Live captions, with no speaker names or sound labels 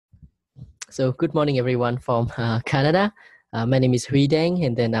So good morning, everyone from Canada. My name is Hui Deng,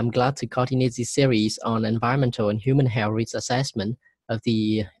 and then I'm glad to continue this series on environmental and human health risk assessment of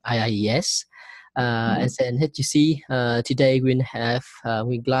the IIES. As then as you see, today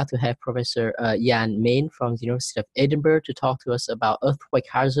we're glad to have Professor Jan Main from the University of Edinburgh to talk to us about earthquake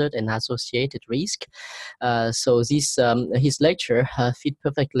hazard and associated risk. So this his lecture fit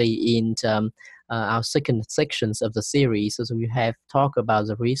perfectly in our second sections of the series. So we have talked about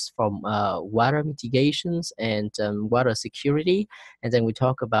the risk from water mitigations and water security, and then we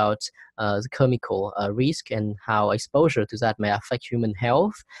talk about the chemical risk and how exposure to that may affect human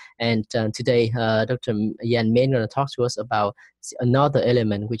health. And today, Dr. Jan Main going to talk to us about another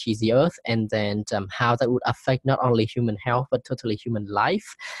element, which is the earth, and then how that would affect not only human health but totally human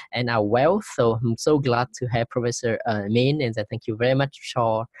life and our wealth. So I'm so glad to have Professor Main, and thank you very much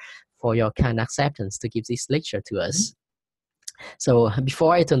for your kind acceptance to give this lecture to us. So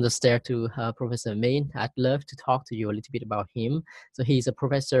before I turn the stare to Professor Main, I'd love to talk to you a little bit about him. So he's a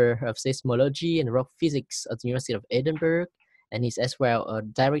professor of seismology and rock physics at the University of Edinburgh, and he's as well a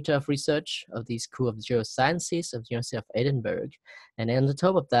director of research of the School of Geosciences of the University of Edinburgh. And on the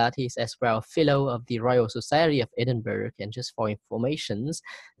top of that, he's as well a fellow of the Royal Society of Edinburgh. And just for information,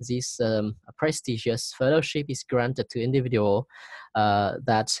 this prestigious fellowship is granted to individual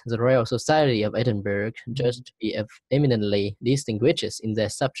that the Royal Society of Edinburgh judged to be eminently distinguished in their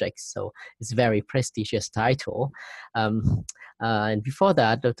subjects. So it's a very prestigious title. And before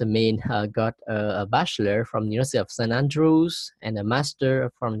that, Dr. Main got a bachelor from the University of St. Andrews and a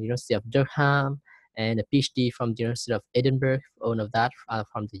master from the University of Durham and a PhD from the University of Edinburgh, all of that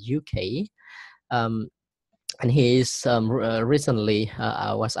from the UK. And he is recently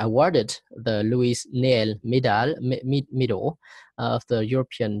was awarded the Louis Néel Medal of the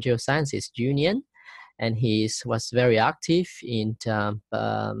European Geosciences Union. And he was very active in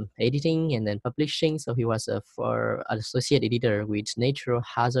editing and then publishing. So he was an associate editor with Natural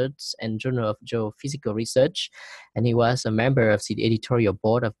Hazards and Journal of Geophysical Research. And he was a member of the editorial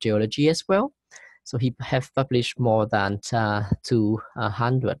board of Geology as well. So he have published more than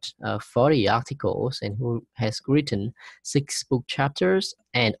 240 articles, and who has written 6 book chapters,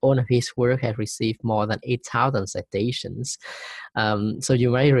 and all of his work have received more than 8,000 citations. So you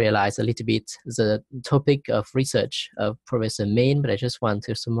may realize a little bit the topic of research of Professor Main, but I just want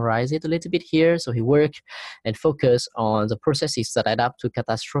to summarize it a little bit here. So he worked and focused on the processes that add up to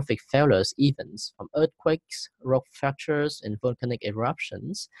catastrophic failures events, from earthquakes, rock fractures, and volcanic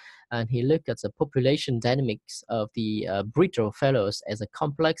eruptions. And he looked at the population dynamics of the brittle failures as a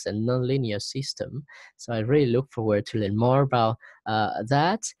complex and nonlinear system. So I really look forward to learn more about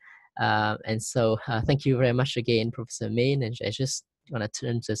that. And so thank you very much again, Professor Main. And I just want to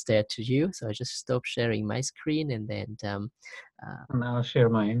turn the stare to you. So I just stop sharing my screen, and then and I'll share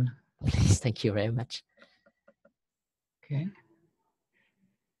mine. Please, thank you very much. Okay.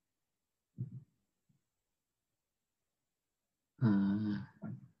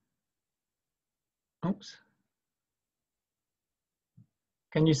 Oops.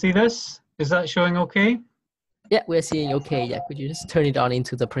 Can you see this? Is that showing okay? Yeah, we're seeing okay. Yeah, could you just turn it on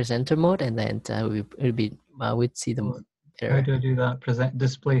into the presenter mode, and then we'd see them better. How do I do that? Present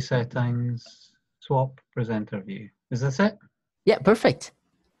display settings, swap presenter view. Is this it? Yeah, perfect.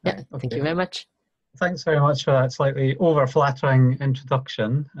 Yeah, right, okay. Thank you very much. Thanks very much for that slightly over-flattering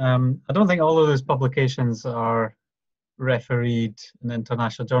introduction. I don't think all of those publications are refereed in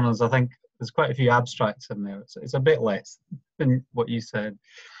international journals. I think there's quite a few abstracts in there. It's a bit less than what you said.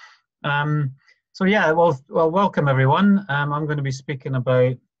 So yeah, well, welcome everyone. I'm going to be speaking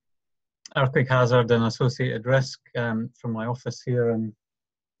about earthquake hazard and associated risk from my office here in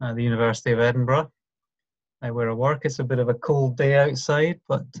the University of Edinburgh, where I work. It's a bit of a cold day outside,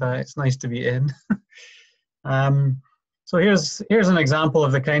 but it's nice to be in. So here's an example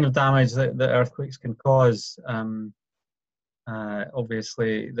of the kind of damage that earthquakes can cause.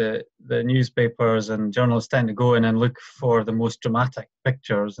 Obviously, the newspapers and journals tend to go in and look for the most dramatic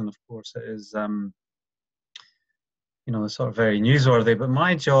pictures, and of course it is, you know, sort of very newsworthy. But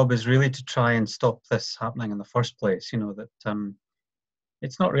my job is really to try and stop this happening in the first place. You know, that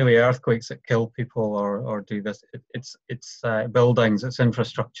it's not really earthquakes that kill people or do this. It's buildings, it's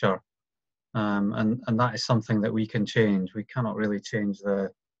infrastructure, and that is something that we can change. We cannot really change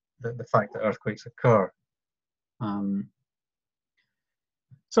the fact that earthquakes occur.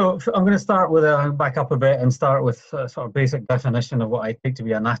 So I'm going to start with back up a bit and start with a sort of basic definition of what I take to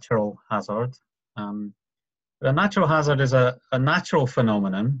be a natural hazard. A natural hazard is a natural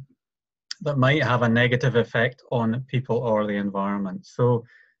phenomenon that might have a negative effect on people or the environment. So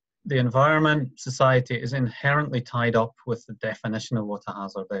the environment, society is inherently tied up with the definition of what a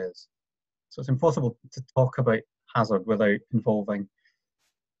hazard is. So it's impossible to talk about hazard without involving,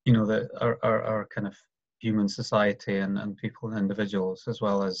 you know, our kind of human society and people and individuals, as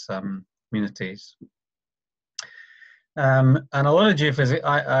well as communities. And a lot of geophysics,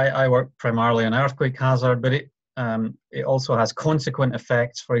 I work primarily on earthquake hazard, but it also has consequent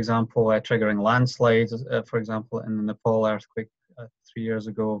effects, for example, triggering landslides, for example, in the Nepal earthquake 3 years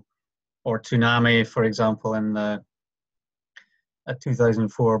ago, or tsunami, for example, in the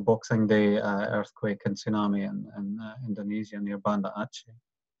 2004 Boxing Day earthquake and tsunami in Indonesia near Banda Aceh.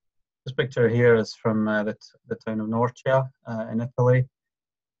 This picture here is from the town of Norcia in Italy,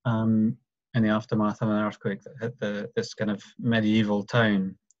 in the aftermath of an earthquake that hit this kind of medieval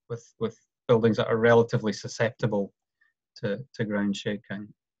town with buildings that are relatively susceptible to ground shaking.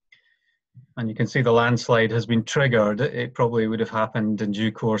 And you can see the landslide has been triggered. It probably would have happened in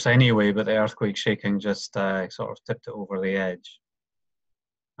due course anyway, but the earthquake shaking just sort of tipped it over the edge.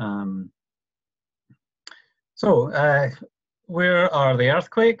 Where are the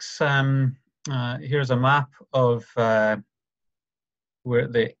earthquakes? Here's a map of where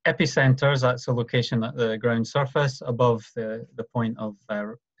the epicenters, that's the location at the ground surface above the point of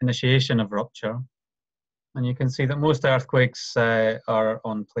initiation of rupture. And you can see that most earthquakes are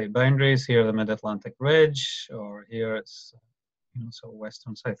on plate boundaries. Here, the Mid-Atlantic Ridge, or here it's, you know, sort of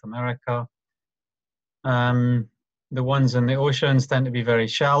Western South America. The ones in the oceans tend to be very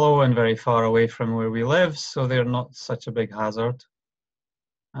shallow and very far away from where we live, so they're not such a big hazard.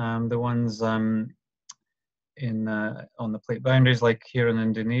 The ones on the plate boundaries, like here in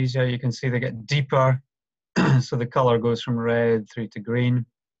Indonesia, you can see they get deeper. So the color goes from red through to green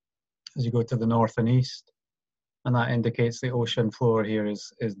as you go to the north and east. And that indicates the ocean floor here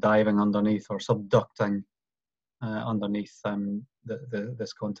is diving underneath or subducting underneath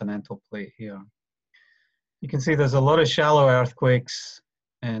this continental plate here. You can see there's a lot of shallow earthquakes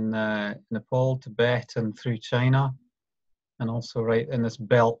in Nepal, Tibet, and through China, and also right in this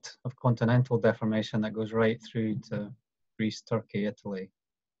belt of continental deformation that goes right through to Greece, Turkey, Italy.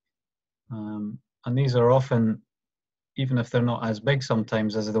 And these are often, even if they're not as big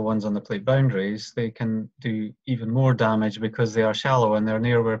sometimes as the ones on the plate boundaries, they can do even more damage because they are shallow and they're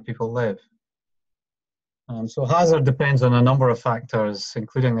near where people live. So hazard depends on a number of factors,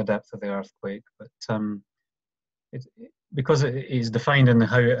 including the depth of the earthquake, but because it is defined in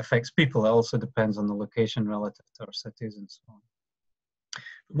how it affects people, it also depends on the location relative to our cities and so on.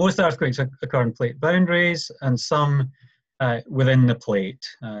 Most earthquakes occur in plate boundaries, and some within the plate.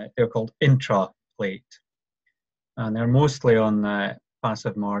 They're called intra-plate. And they're mostly on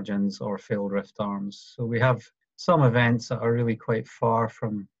passive margins or failed rift arms. So we have some events that are really quite far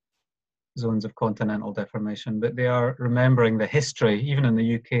from zones of continental deformation, but they are remembering the history. Even in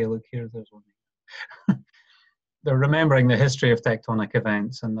the UK, look here, there's one. They're remembering the history of tectonic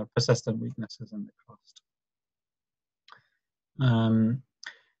events and their persistent weaknesses in the crust.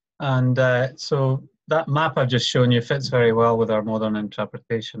 So that map I've just shown you fits very well with our modern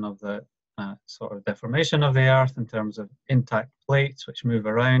interpretation of the sort of deformation of the Earth in terms of intact plates which move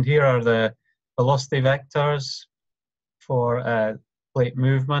around. Here are the velocity vectors for plate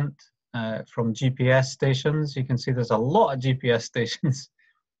movement from GPS stations. You can see there's a lot of GPS stations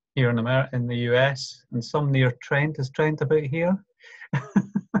here in the US, and some near Trent. Is Trent about here?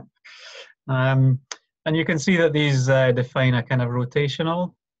 And you can see that these define a kind of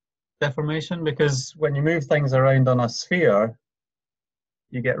rotational deformation, because when you move things around on a sphere,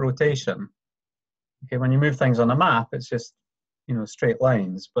 you get rotation. Okay, when you move things on a map, it's just, you know, straight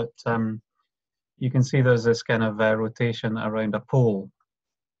lines, but you can see there's this kind of rotation around a pole.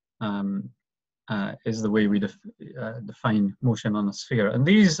 Is the way we define motion on a sphere. And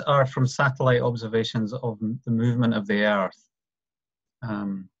these are from satellite observations of the movement of the Earth.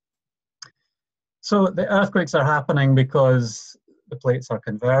 So the earthquakes are happening because the plates are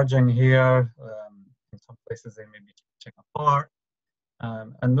converging here. In some places they may be touching apart.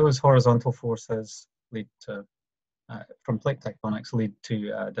 And those horizontal forces lead to, from plate tectonics, lead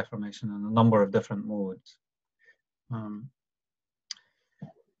to deformation in a number of different modes.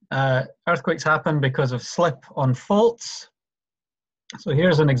 Earthquakes happen because of slip on faults. So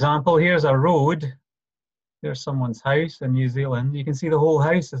here's an example. Here's a road. There's someone's house in New Zealand. You can see the whole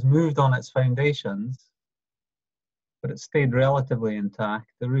house has moved on its foundations, but it's stayed relatively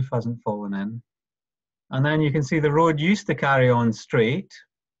intact. The roof hasn't fallen in. And then you can see the road used to carry on straight,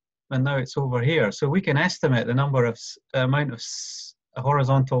 and now it's over here. So we can estimate the number of amount of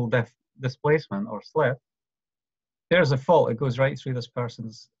horizontal displacement or slip. There's a fault. It goes right through this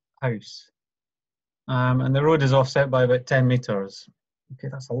person's house. And the road is offset by about 10 meters. Okay,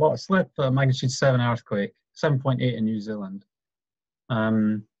 that's a lot of slip. Magnitude 7 earthquake, 7.8 in New Zealand.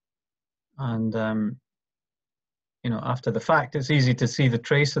 And And after the fact, it's easy to see the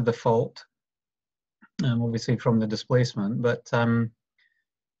trace of the fault, obviously from the displacement. But and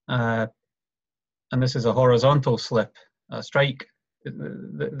this is a horizontal slip, a strike.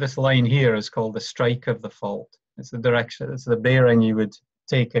 This line here is called the strike of the fault. It's the direction, it's the bearing you would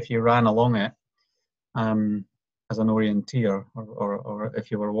take if you ran along it as an orienteer, or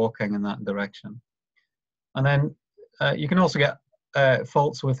if you were walking in that direction. And then you can also get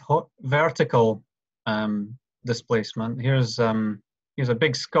faults with vertical displacement. Here's a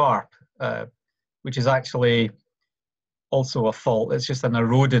big scarp, which is actually also a fault. It's just an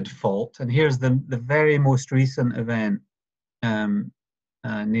eroded fault. And here's the very most recent event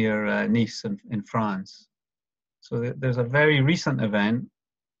near Nice in France. So there's a very recent event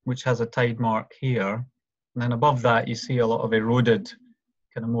which has a tide mark here. And then above that, you see a lot of eroded,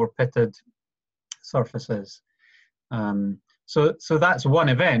 kind of more pitted surfaces. So that's one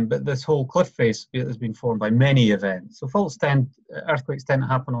event, but this whole cliff face has been formed by many events. So earthquakes tend to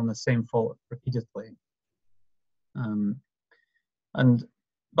happen on the same fault repeatedly. And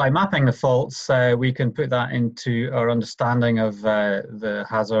by mapping the faults, we can put that into our understanding of the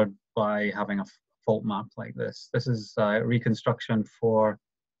hazard by having a fault map like this. This is reconstruction for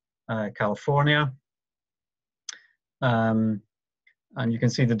California. And you can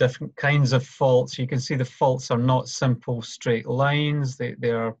see the different kinds of faults. You can see the faults are not simple straight lines.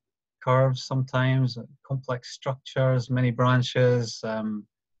 They are curves sometimes, complex structures, many branches.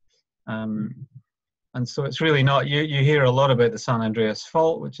 And so it's really not, you hear a lot about the San Andreas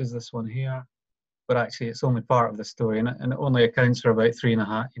fault, which is this one here, but actually it's only part of the story, and it only accounts for about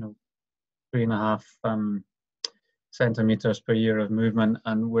 3.5 centimeters per year of movement.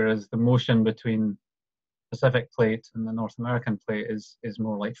 And whereas the motion between Pacific plate and the North American plate is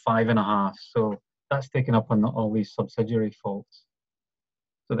more like 5.5. So that's taken up on all these subsidiary faults.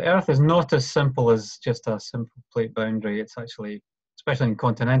 So the Earth is not as simple as just a simple plate boundary. It's actually, especially in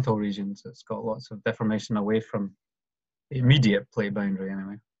continental regions, it's got lots of deformation away from the immediate plate boundary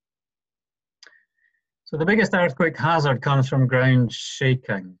anyway. So the biggest earthquake hazard comes from ground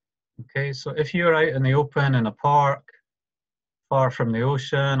shaking. Okay, so if you're out in the open in a park, far from the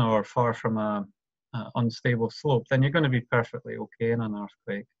ocean or far from a unstable slope, then you're going to be perfectly okay in an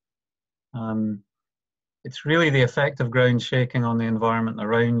earthquake. It's really the effect of ground shaking on the environment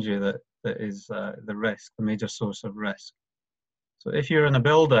around you that is the risk, the major source of risk. So if you're in a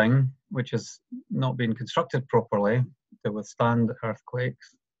building which has not been constructed properly to withstand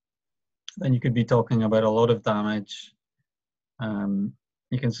earthquakes, then you could be talking about a lot of damage.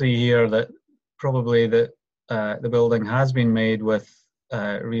 You can see here that probably the building has been made with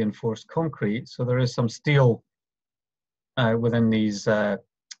reinforced concrete, so there is some steel within these.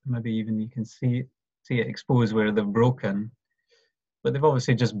 Maybe even you can see it exposed where they've broken, but they've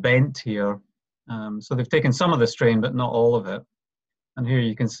obviously just bent here. So they've taken some of the strain, but not all of it. And here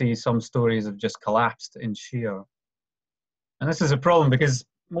you can see some stories have just collapsed in shear. And this is a problem because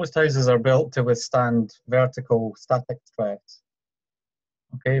most houses are built to withstand vertical static stress.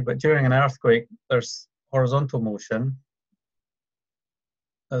 Okay, but during an earthquake, there's horizontal motion.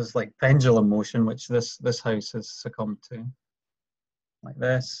 There's like pendulum motion, which this house has succumbed to, like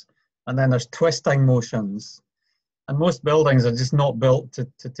this. And then there's twisting motions. And most buildings are just not built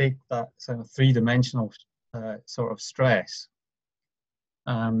to take that sort of three-dimensional sort of stress.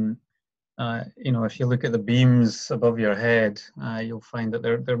 If you look at the beams above your head, you'll find that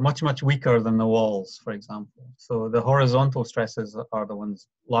they're much weaker than the walls, for example. So the horizontal stresses are the ones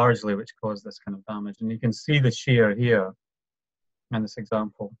largely which cause this kind of damage. And you can see the shear here in this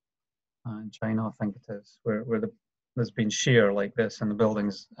example in China, I think it is, where there's been shear like this, and the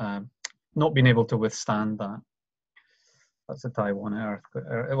building's not been able to withstand that. That's a Taiwan earthquake.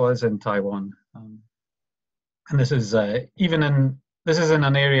 It was in Taiwan, and this is this is in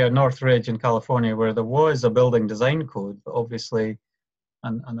an area, Northridge in California, where there was a building design code, but obviously,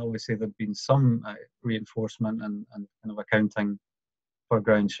 and obviously there'd been some reinforcement and kind of accounting for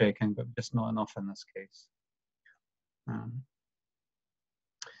ground shaking, but just not enough in this case.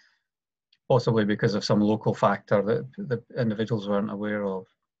 Possibly because of some local factor that the individuals weren't aware of.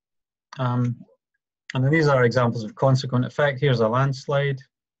 And then these are examples of consequent effect. Here's a landslide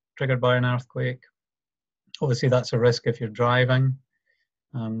triggered by an earthquake. Obviously, that's a risk if you're driving.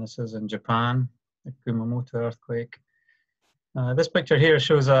 This is in Japan, the Kumamoto earthquake. This picture here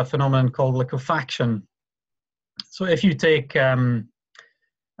shows a phenomenon called liquefaction. So if you take a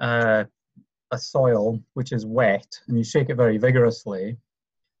soil which is wet and you shake it very vigorously,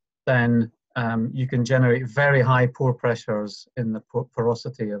 then you can generate very high pore pressures in the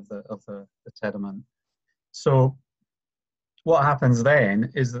porosity of the sediment. So what happens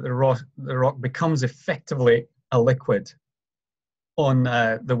then is that the rock becomes effectively a liquid on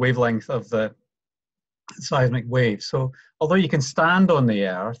the wavelength of the seismic wave. So although you can stand on the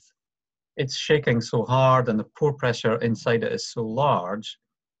Earth, it's shaking so hard and the pore pressure inside it is so large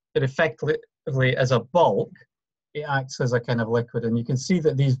that effectively as a bulk, it acts as a kind of liquid. And you can see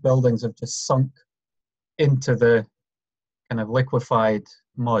that these buildings have just sunk into the kind of liquefied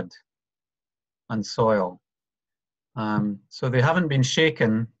mud and soil. So they haven't been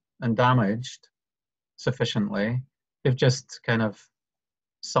shaken and damaged sufficiently. They've just kind of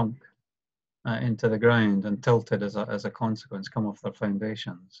sunk into the ground and tilted as a consequence, come off their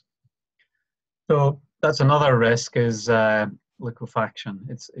foundations. So that's another risk, is liquefaction.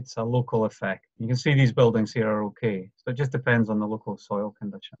 It's a local effect. You can see these buildings here are okay. So it just depends on the local soil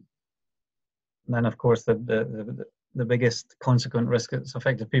condition. And then, of course, the biggest consequent risk that's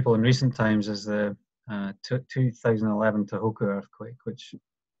affected people in recent times is the 2011 Tohoku earthquake, which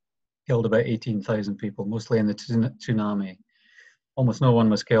killed about 18,000 people, mostly in the tsunami. Almost no one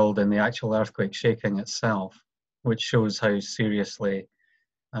was killed in the actual earthquake shaking itself, which shows how seriously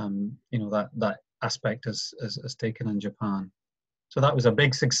that aspect is taken in Japan. So that was a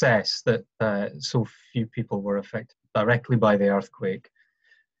big success that so few people were affected directly by the earthquake.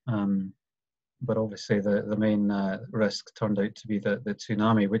 But obviously the main risk turned out to be the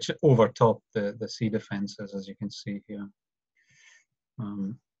tsunami, which overtopped the sea defenses, as you can see here.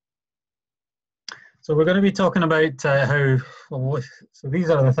 So we're going to be talking about so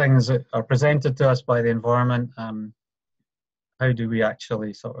these are the things that are presented to us by the environment. How do we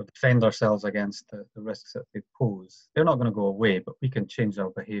actually sort of defend ourselves against the risks that they pose? They're not going to go away, but we can change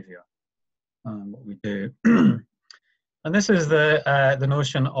our behavior, what we do. And this is the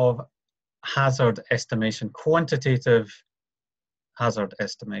notion of hazard estimation, quantitative hazard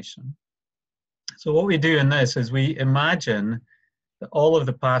estimation. So what we do in this is we imagine that all of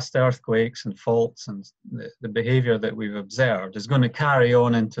the past earthquakes and faults and the behavior that we've observed is going to carry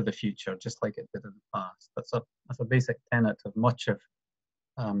on into the future, just like it did in the past. That's a basic tenet of much of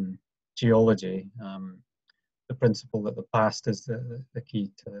geology, the principle that the past is the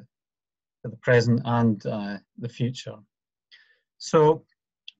key to the present and the future. So,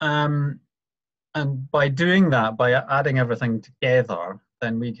 and by doing that, by adding everything together,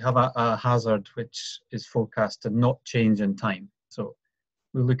 then we have a hazard which is forecast to not change in time. So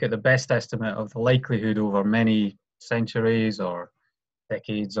we look at the best estimate of the likelihood over many centuries or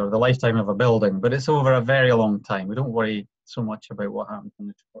decades or the lifetime of a building, but it's over a very long time. We don't worry so much about what happens in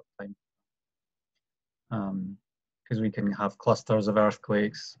a short time, because we can have clusters of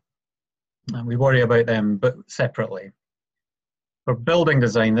earthquakes, and we worry about them, but separately. For building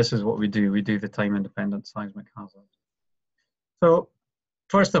design, this is what we do. We do the time-independent seismic hazard. So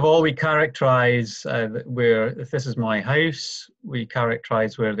first of all, we characterize if this is my house, we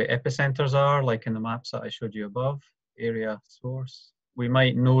characterize where the epicenters are, like in the maps that I showed you above, area, source. We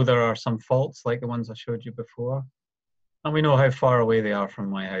might know there are some faults, like the ones I showed you before, and we know how far away they are from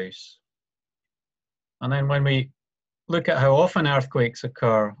my house. And then when we look at how often earthquakes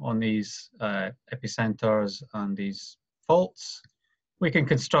occur on these epicenters and these faults, we can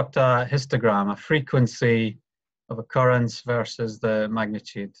construct a histogram, a frequency of occurrence versus the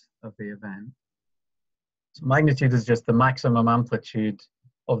magnitude of the event. So magnitude is just the maximum amplitude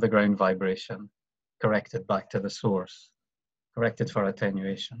of the ground vibration corrected back to the source, corrected for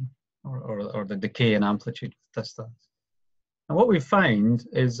attenuation or the decay in amplitude with distance. And what we find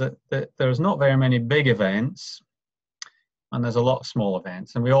is that there's not very many big events and there's a lot of small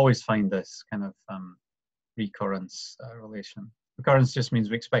events, and we always find this kind of recurrence relation. Recurrence just means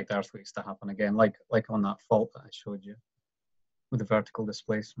we expect earthquakes to happen again, like on that fault that I showed you with the vertical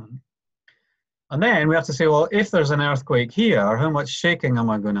displacement. And then we have to say, well, if there's an earthquake here, how much shaking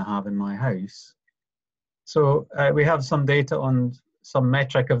am I going to have in my house? So we have some data on some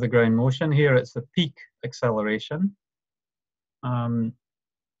metric of the ground motion. Here it's the peak acceleration.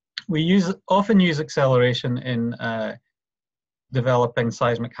 We often use acceleration in developing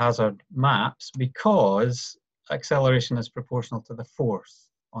seismic hazard maps because acceleration is proportional to the force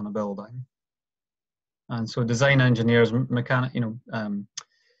on a building. And so design engineers, who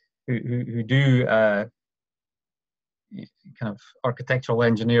do kind of architectural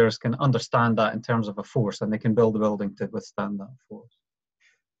engineers can understand that in terms of a force, and they can build a building to withstand that force.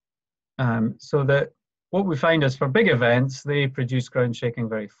 So that what we find is for big events, they produce ground shaking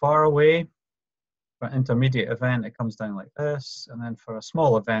very far away. For an intermediate event, it comes down like this, and then for a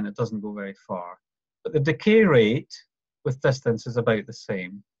small event, it doesn't go very far. But the decay rate with distance is about the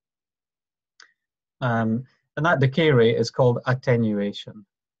same. And that decay rate is called attenuation.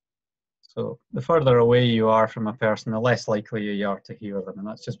 So the further away you are from a person, the less likely you are to hear them. And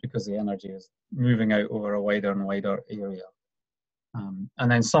that's just because the energy is moving out over a wider and wider area. And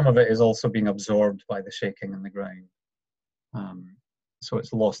then some of it is also being absorbed by the shaking in the ground. So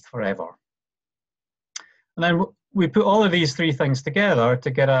it's lost forever. And then we put all of these three things together to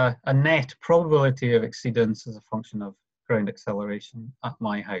get a net probability of exceedance as a function of ground acceleration at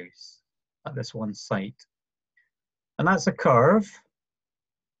my house, at this one site. And that's a curve.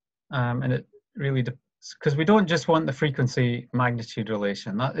 And it really, because we don't just want the frequency magnitude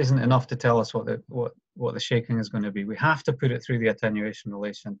relation. That isn't enough to tell us what the shaking is going to be. We have to put it through the attenuation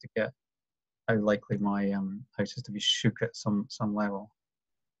relation to get how likely my house is to be shook at some level.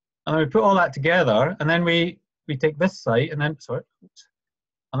 And then we put all that together, and then we take this site, and then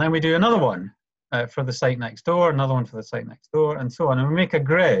and then we do another one for the site next door, another one for the site next door, and so on. And we make a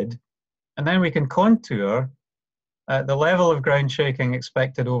grid, and then we can contour the level of ground shaking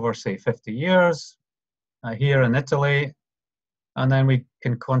expected over, say, 50 years here in Italy, and then we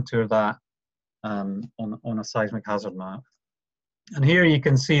can contour that on a seismic hazard map. And here you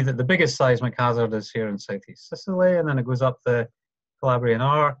can see that the biggest seismic hazard is here in southeast Sicily, and then it goes up the Calabrian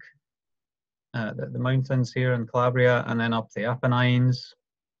Arc, the mountains here in Calabria, and then up the Apennines.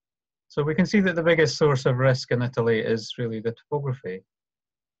 So we can see that the biggest source of risk in Italy is really the topography.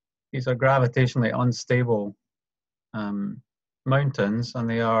 These are gravitationally unstable mountains, and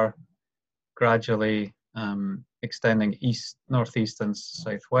they are gradually extending east, northeast, and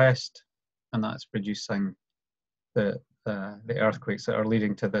southwest, and that's producing the earthquakes that are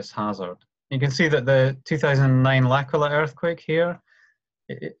leading to this hazard. You can see that the 2009 L'Aquila earthquake here,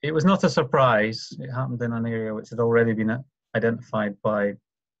 it was not a surprise. It happened in an area which had already been identified by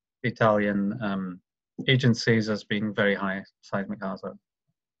the Italian agencies as being very high seismic hazard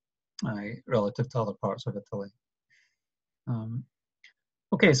relative to other parts of Italy.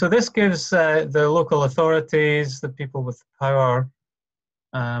 Okay, so this gives the local authorities, the people with power,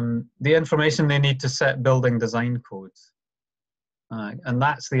 the information they need to set building design codes. And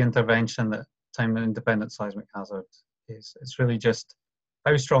that's the intervention that time-independent seismic hazard is. It's really just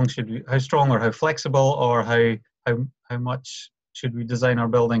how strong or how flexible or how much should we design our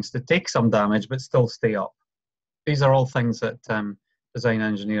buildings to take some damage but still stay up. These are all things that design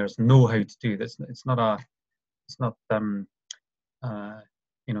engineers know how to do.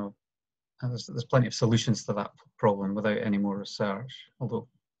 You know, there's plenty of solutions to that problem without any more research, although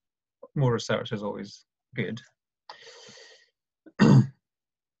more research is always good.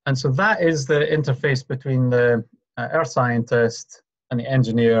 And so that is the interface between the earth scientist and the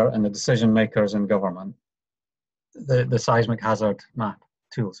engineer and the decision makers in government, the seismic hazard map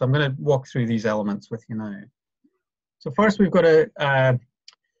tool. So I'm going to walk through these elements with you now. So first we've got to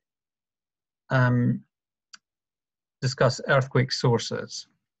discuss earthquake sources.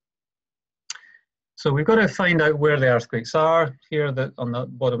 So we've got to find out where the earthquakes are. Here on the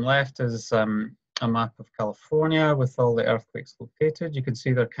bottom left is a map of California with all the earthquakes located. You can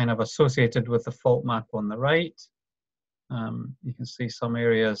see they're kind of associated with the fault map on the right. You can see some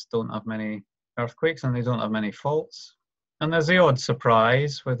areas don't have many earthquakes and they don't have many faults. And there's the odd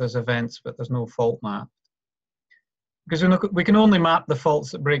surprise where there's events but there's no fault map. Because we can only map the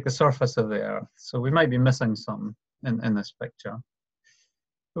faults that break the surface of the earth. So we might be missing some in this picture.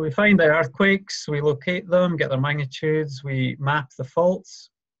 So we find the earthquakes, we locate them, get their magnitudes, we map the faults.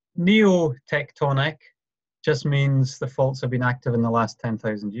 Neotectonic just means the faults have been active in the last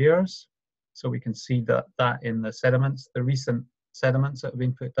 10,000 years. So we can see that in the sediments, the recent sediments that have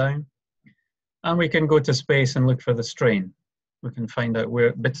been put down. And we can go to space and look for the strain. We can find out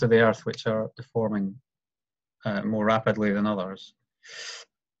where bits of the earth which are deforming more rapidly than others.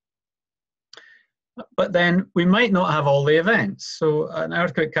 But then we might not have all the events. So an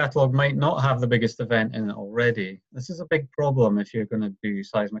earthquake catalogue might not have the biggest event in it already. This is a big problem if you're going to do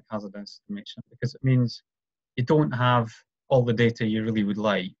seismic hazard estimation, because it means you don't have all the data you really would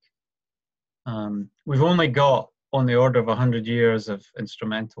like. We've only got on the order of 100 years of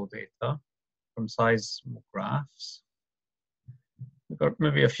instrumental data from seismographs. We've got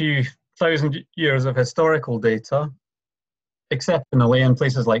maybe a few thousand years of historical data, exceptionally in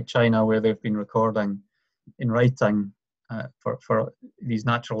places like China where they've been recording in writing for these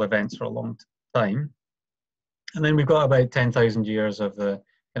natural events for a long time. And then we've got about 10,000 years of the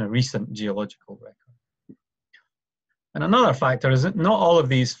kind of recent geological record. And another factor is that not all of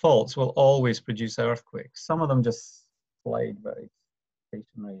these faults will always produce earthquakes. Some of them just slide very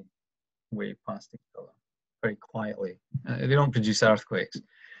stationary way past each other, very quietly. They don't produce earthquakes.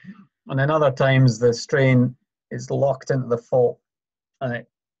 And then other times the strain is locked into the fault and it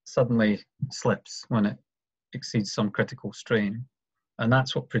suddenly slips when it exceeds some critical strain. And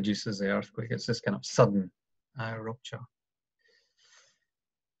that's what produces the earthquake. It's this kind of sudden rupture.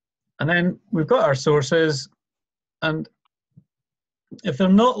 And then we've got our sources, and if they're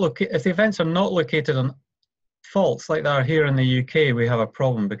not if the events are not located on faults like they are here in the UK, we have a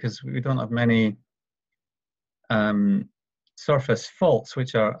problem because we don't have many surface faults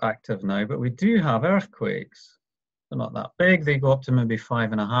which are active now, but we do have earthquakes. They're not that big. They go up to maybe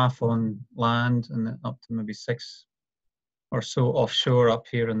 5.5 on land and then up to maybe 6 or so offshore up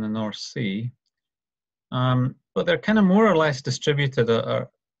here in the North Sea. But they're kind of more or less distributed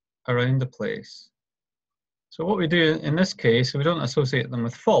around the place. So what we do in this case, we don't associate them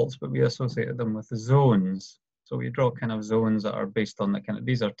with faults, but we associate them with zones. So we draw kind of zones that are based on the kind of,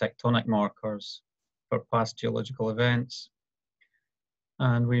 these are tectonic markers for past geological events.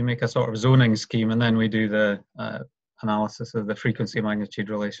 And we make a sort of zoning scheme, and then we do the analysis of the frequency magnitude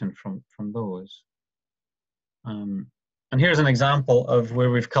relation from those. And here's an example of where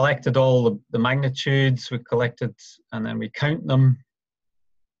we've collected all the magnitudes, we've collected, and then we count them.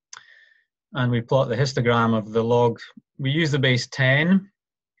 And we plot the histogram of the log. We use the base 10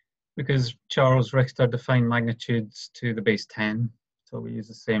 because Charles Richter defined magnitudes to the base 10. So we use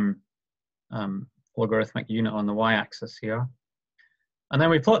the same logarithmic unit on the y-axis here. And then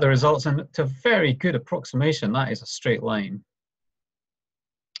we plot the results, and to a very good approximation, that is a straight line.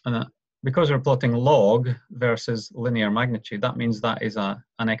 And because we're plotting log versus linear magnitude, that means that is an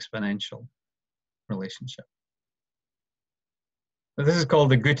exponential relationship. So this is called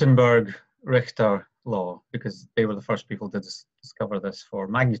the Gutenberg-Richter law, because they were the first people to discover this for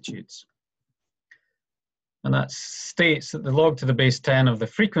magnitudes. And that states that the log to the base 10 of the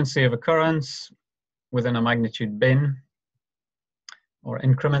frequency of occurrence within a magnitude bin or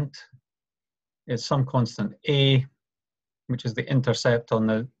increment is some constant a, which is the intercept on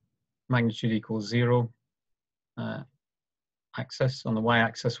the magnitude equals 0 axis, on the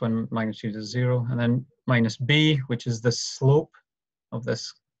y-axis when magnitude is 0, and then minus b, which is the slope of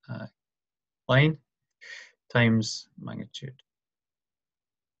this line, times magnitude.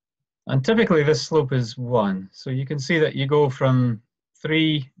 And typically this slope is 1. So you can see that you go from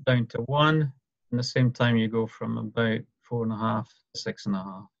 3 down to 1, and at the same time you go from about 4.5 to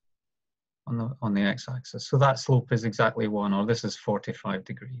 6.5 on the x-axis. So that slope is exactly 1, or this is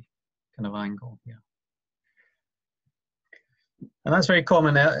 45-degree kind of angle here. And that's very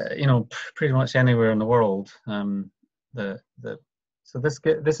common, you know, pretty much anywhere in the world. So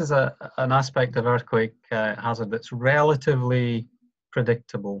this is an aspect of earthquake hazard that's relatively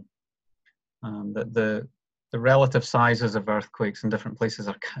predictable. That the relative sizes of earthquakes in different places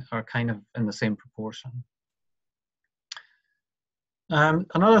are kind of in the same proportion.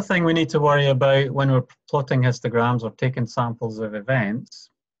 Another thing we need to worry about when we're plotting histograms or taking samples of events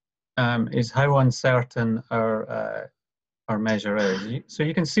is how uncertain our measure is. So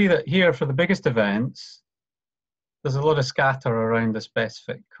you can see that here for the biggest events, there's a lot of scatter around the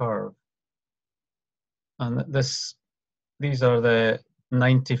specific curve. And these are the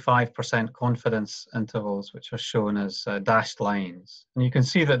 95% confidence intervals, which are shown as dashed lines. And you can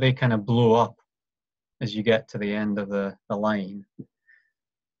see that they kind of blow up as you get to the end of the line.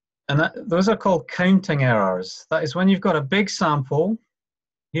 And those are called counting errors. That is when you've got a big sample.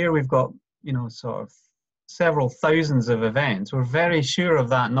 Here we've got, you know, sort of several thousands of events. We're very sure of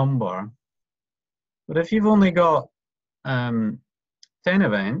that number. But if you've only got 10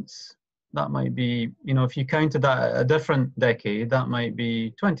 events, that might be, you know, if you counted that at a different decade, that might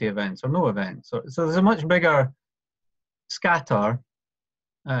be 20 events or no events. So there's a much bigger scatter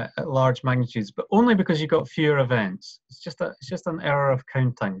at large magnitudes, but only because you've got fewer events. It's just an error of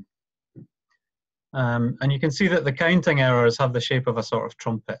counting. And you can see that the counting errors have the shape of a sort of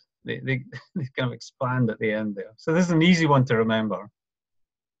trumpet. They kind of expand at the end there. So this is an easy one to remember.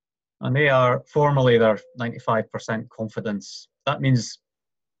 And they are, formally, they're 95% confidence. That means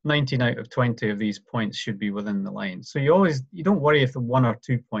 19 out of 20 of these points should be within the line. So you don't worry if the 1 or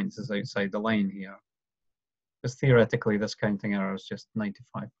 2 points is outside the line here. Because theoretically, this counting error is just 95%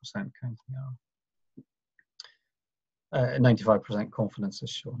 counting error. 95% confidence is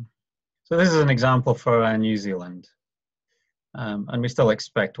shown. So this is an example for New Zealand. And we still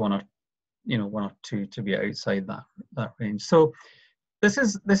expect 1 or 2 to be outside that range. So this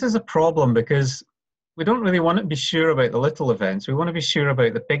is a problem because we don't really want to be sure about the little events. We want to be sure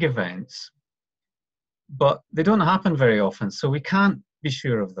about the big events, but they don't happen very often, so we can't be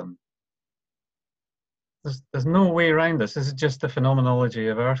sure of them. There's no way around this. This is just the phenomenology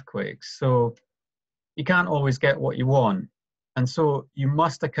of earthquakes. So you can't always get what you want. And so you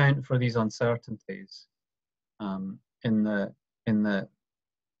must account for these uncertainties in the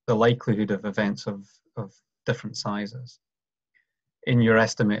likelihood of events of different sizes. in your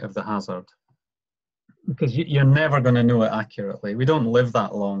estimate of the hazard. Because you're never going to know it accurately. We don't live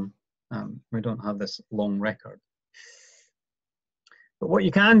that long. We don't have this long record. But what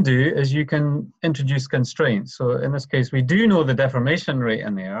you can do is you can introduce constraints. So in this case, we do know the deformation rate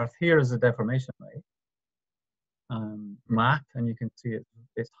in the Earth. Here is the deformation rate map, and you can see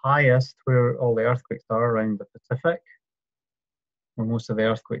it's highest where all the earthquakes are around the Pacific, where most of the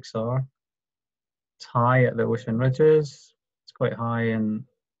earthquakes are. It's high at the ocean ridges. It's quite high in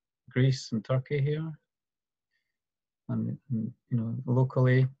Greece and Turkey here, and you know,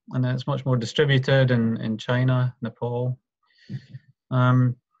 locally, and then it's much more distributed in China, Nepal,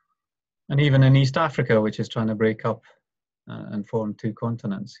 and even in East Africa, which is trying to break up and form two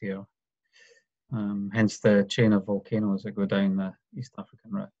continents here. Hence the chain of volcanoes that go down the East African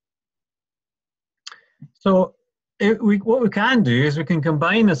Rift. So what we can do is we can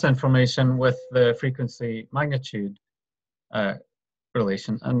combine this information with the frequency magnitude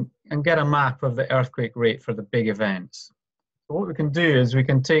relation and get a map of the earthquake rate for the big events. So what we can do is we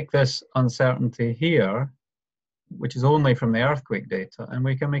can take this uncertainty here, which is only from the earthquake data, and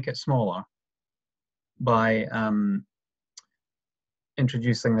we can make it smaller by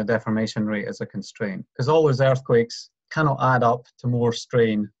introducing the deformation rate as a constraint, because all those earthquakes cannot add up to more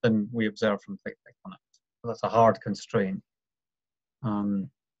strain than we observe from plate tectonics. So that's a hard constraint.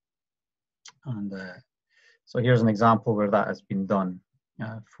 So here's an example where that has been done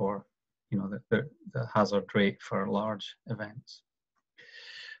for, you know, the hazard rate for large events.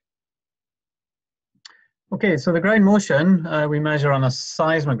 Okay, so the ground motion we measure on a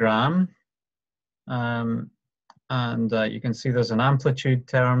seismogram. You can see there's an amplitude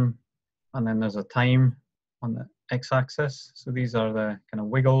term, and then there's a time on the x-axis. So these are the kind of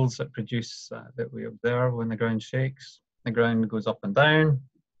wiggles that produce that we observe when the ground shakes. The ground goes up and down.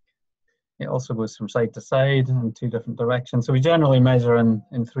 It also goes from side to side in two different directions. So we generally measure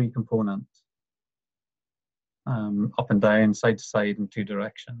in three components: up and down, side to side, in two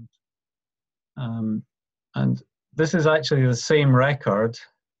directions. And this is actually the same record.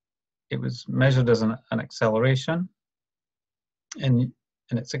 It was measured as an acceleration, and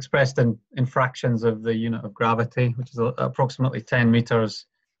it's expressed in fractions of the unit of gravity, which is approximately 10 meters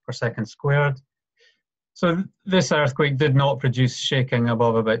per second squared. So this earthquake did not produce shaking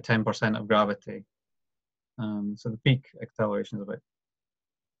above about 10% of gravity. So the peak acceleration is about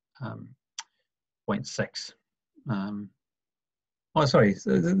 0.6. Oh, sorry,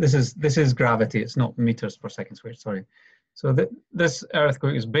 this is gravity. It's not meters per second squared. Sorry. So this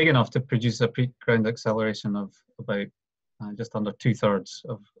earthquake is big enough to produce a peak ground acceleration of about just under 2/3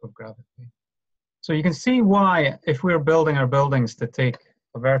 of gravity. So you can see why, if we're building our buildings to take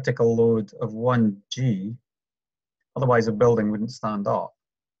a vertical load of 1g, otherwise a building wouldn't stand up,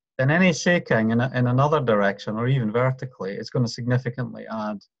 then any shaking in another direction, or even vertically, is going to significantly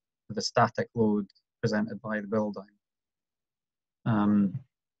add to the static load presented by the building.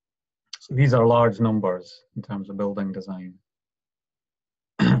 So these are large numbers in terms of building design.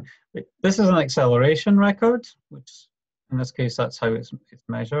 This is an acceleration record, which in this case, that's how it's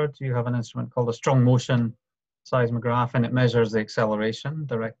measured. You have an instrument called a strong motion seismograph, and it measures the acceleration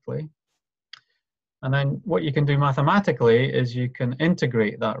directly. And then what you can do mathematically is you can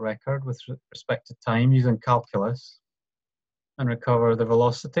integrate that record with respect to time using calculus and recover the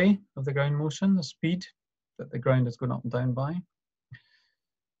velocity of the ground motion, the speed that the ground is going up and down by.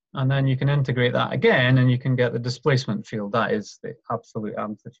 And then you can integrate that again, and you can get the displacement field. That is the absolute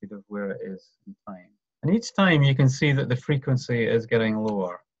amplitude of where it is in time. And each time you can see that the frequency is getting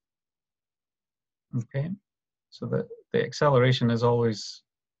lower. Okay, so the acceleration is always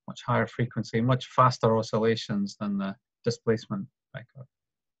much higher frequency, much faster oscillations than the displacement record.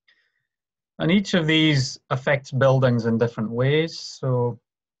 And each of these affects buildings in different ways. So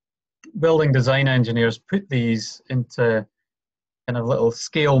building design engineers put these into kind of little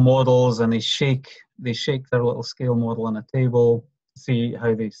scale models, and they shake their little scale model on a table to see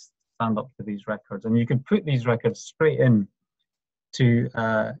how they stand up to these records. And you can put these records straight in to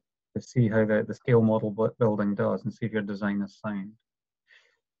see how the scale model building does, and see if your design is sound.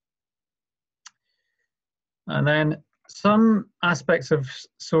 And then some aspects of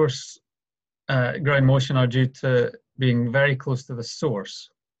source ground motion are due to being very close to the source.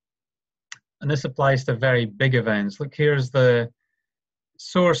 And this applies to very big events. Look, here's the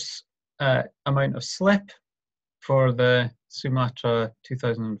source amount of slip for the Sumatra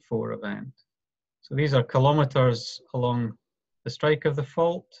 2004 event. So these are kilometers along the strike of the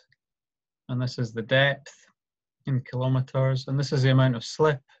fault, and this is the depth in kilometers, and this is the amount of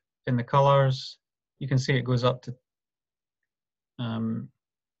slip in the colors. You can see it goes up to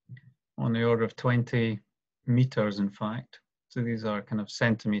on the order of 20 meters, in fact. So these are kind of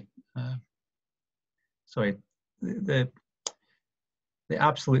centimeter, sorry, the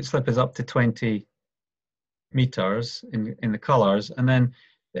absolute slip is up to 20 meters in the colors. And then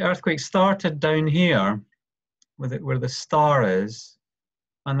the earthquake started down here where the star is,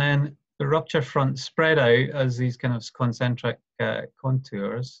 and then the rupture front spread out as these kind of concentric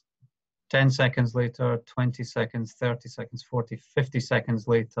contours. 10 seconds later, 20 seconds, 30 seconds, 40, 50 seconds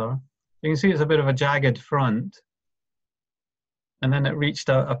later. You can see it's a bit of a jagged front. And then it reached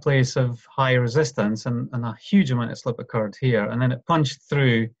a place of high resistance, and a huge amount of slip occurred here. And then it punched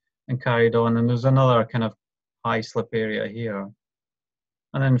through and carried on, and there's another kind of high slip area here.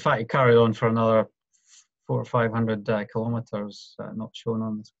 And then in fact, it carried on for another 400 or 500 kilometers, not shown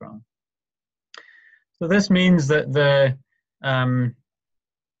on this graph. So this means that the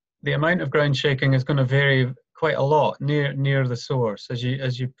amount of ground shaking is going to vary quite a lot near the source. As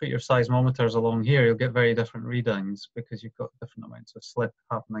you put your seismometers along here, you'll get very different readings because you've got different amounts of slip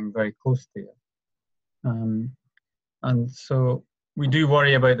happening very close to you. And so we do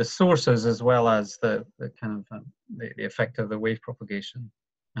worry about the sources as well as the kind of the effect of the wave propagation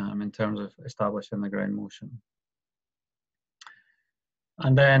in terms of establishing the ground motion.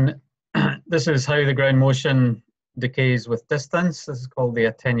 And then this is how the ground motion decays with distance. This is called the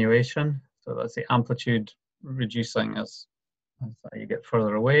attenuation. So that's the amplitude reducing as you get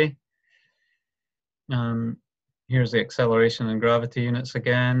further away. Here's the acceleration in gravity units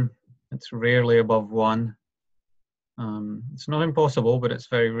again. It's rarely above 1. It's not impossible, but it's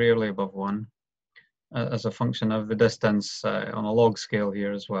very rarely above 1 as a function of the distance on a log scale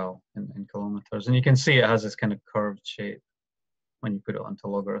here as well in kilometers. And you can see it has this kind of curved shape when you put it onto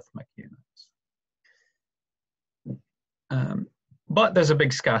logarithmic units. But there's a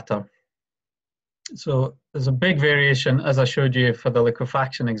big scatter. So there's a big variation, as I showed you for the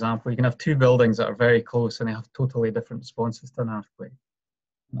liquefaction example. You can have 2 buildings that are very close and they have totally different responses to an earthquake.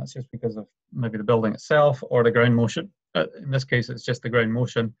 And that's just because of maybe the building itself or the ground motion. In this case, it's just the ground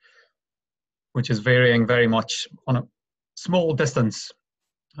motion, which is varying very much on a small distance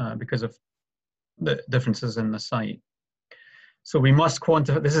because of the differences in the site. So we must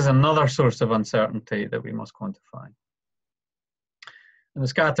quantify. This is another source of uncertainty that we must quantify. And the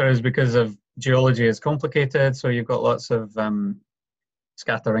scatter is because of geology is complicated, so you've got lots of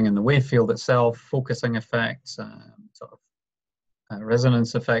scattering in the wave field itself, focusing effects, sort of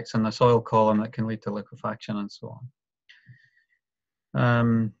resonance effects in the soil column that can lead to liquefaction and so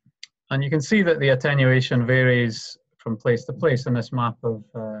on. And you can see that the attenuation varies from place to place in this map of,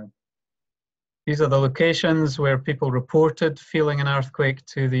 these are the locations where people reported feeling an earthquake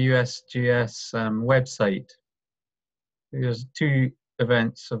to the USGS website. There's 2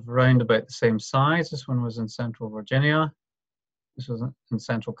 events of round about the same size. This one was in central Virginia. This was in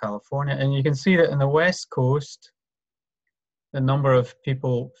central California. And you can see that in the West Coast, the number of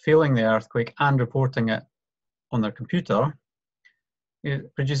people feeling the earthquake and reporting it on their computer,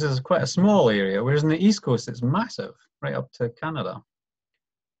 it produces quite a small area, whereas in the East Coast, it's massive, right up to Canada.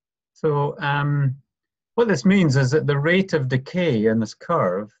 So what this means is that the rate of decay in this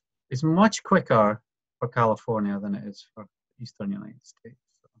curve is much quicker for California than it is for Eastern United States.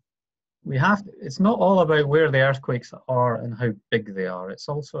 So we have to, it's not all about where the earthquakes are and how big they are. It's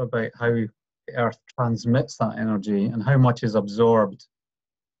also about how the Earth transmits that energy and how much is absorbed.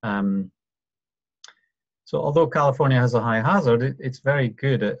 So although California has a high hazard, it's very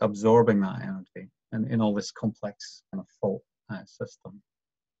good at absorbing that energy and in all this complex kind of fault system.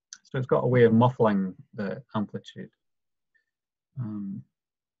 So it's got a way of muffling the amplitude.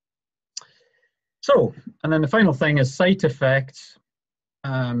 And then the final thing is site effects.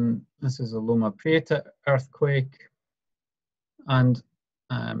 This is a Loma Prieta earthquake. And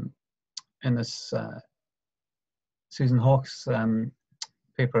in this Susan Hawkes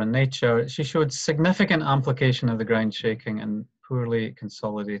paper in Nature, she showed significant amplification of the ground shaking and poorly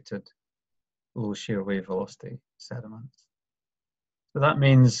consolidated low shear wave velocity sediments. So that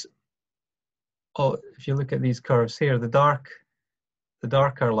means, if you look at these curves here, the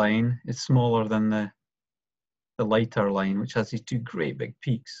darker line is smaller than the lighter line, which has these 2 great big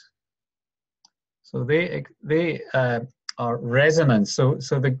peaks. So they are resonance. So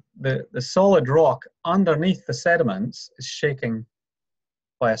the solid rock underneath the sediments is shaking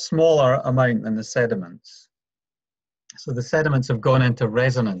by a smaller amount than the sediments. So the sediments have gone into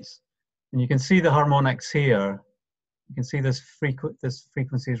resonance, and you can see the harmonics here. You can see this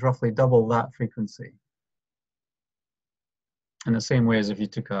frequency is roughly double that frequency. In the same way as if you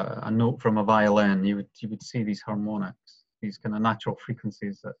took a note from a violin, you would see these harmonics, these kind of natural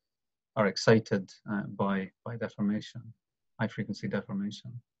frequencies that are excited by deformation, high frequency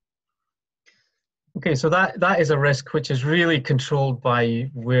deformation. Okay, so that is a risk which is really controlled by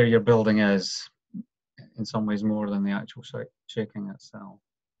where your building is, in some ways more than the actual shaking itself.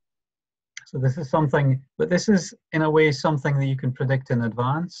 So this is something, but this is in a way something that you can predict in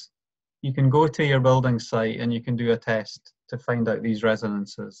advance. You can go to your building site and you can do a test to find out these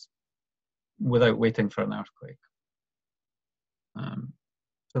resonances without waiting for an earthquake.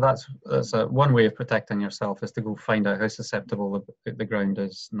 So that's one way of protecting yourself, is to go find out how susceptible the ground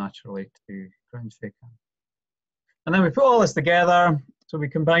is naturally to ground shaking. And then we put all this together. So we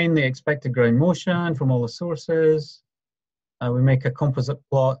combine the expected ground motion from all the sources. We make a composite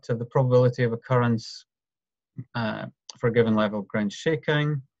plot of the probability of occurrence for a given level of ground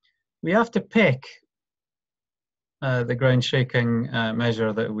shaking. We have to pick the ground shaking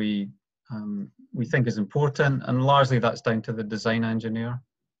measure that we think is important, and largely that's down to the design engineer.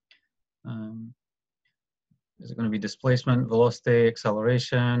 Is it going to be displacement, velocity,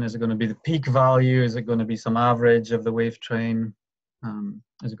 acceleration? Is it going to be the peak value? Is it going to be some average of the wave train?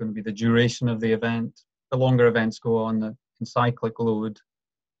 Is it going to be the duration of the event? The longer events go on, the cyclic load,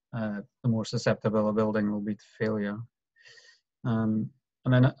 the more susceptible a building will be to failure. And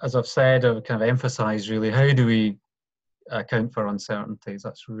then, as I've said, I've kind of emphasized really, how do we account for uncertainties?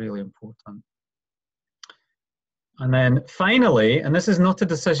 That's really important. And then finally, and this is not a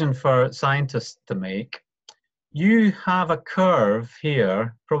decision for scientists to make, you have a curve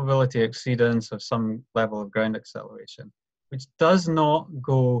here, probability exceedance of some level of ground acceleration, which does not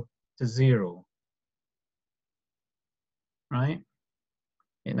go to zero, right?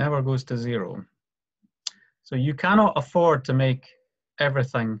 It never goes to zero. So you cannot afford to make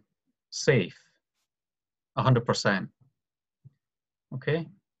everything safe 100%, okay?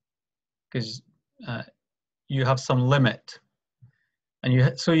 Because you have some limit.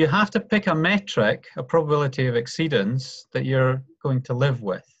 And so you have to pick a metric, a probability of exceedance, that you're going to live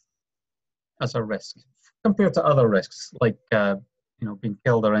with as a risk, compared to other risks, like being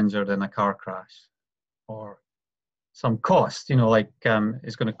killed or injured in a car crash, or some cost, like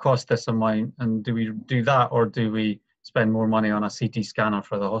it's going to cost this amount, and do we do that, or do we spend more money on a CT scanner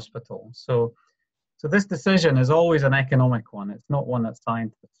for the hospital? So this decision is always an economic one. It's not one that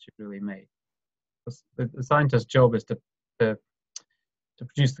scientists should really make. The scientist's job is to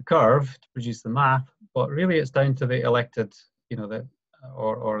produce the curve, to produce the map, but really it's down to the elected, the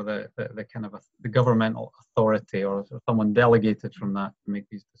kind of the governmental authority, or someone delegated from that to make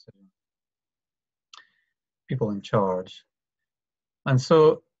these decisions. People in charge. And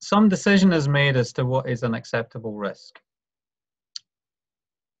so some decision is made as to what is an acceptable risk.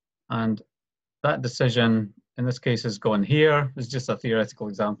 And that decision, in this case, has gone here. It's just a theoretical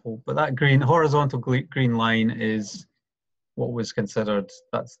example, but that horizontal green line is what was considered,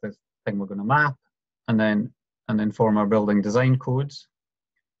 that's the thing we're going to map, and then form our building design codes.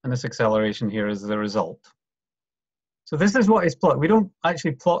 And this acceleration here is the result. So this is what is plotted. We don't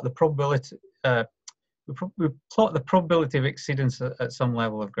actually plot the probability, we plot the probability of exceedance at some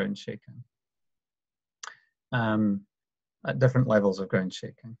level of ground shaking, at different levels of ground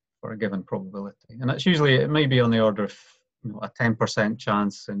shaking for a given probability. And that's usually, it may be on the order of a 10%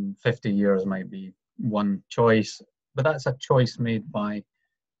 chance in 50 years might be one choice, but that's a choice made by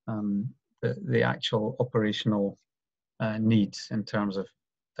the actual operational needs in terms of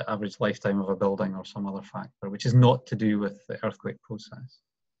the average lifetime of a building or some other factor, which is not to do with the earthquake process.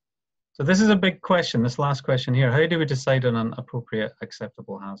 So this is a big question, this last question here. How do we decide on an appropriate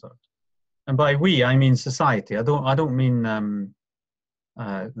acceptable hazard? And by we, I mean society. I don't mean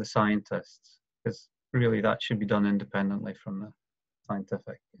the scientists, because really that should be done independently from the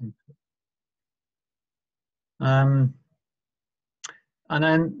scientific input. And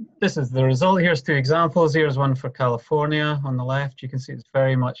then this is the result. Here's two examples. Here's one for California on the left. You can see it's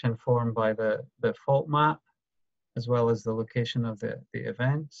very much informed by the fault map, as well as the location of the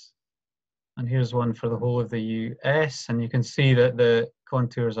events. And here's one for the whole of the US. And you can see that the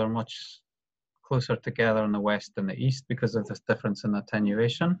contours are much closer together in the west than the east because of this difference in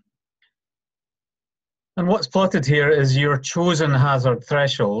attenuation. And what's plotted here is your chosen hazard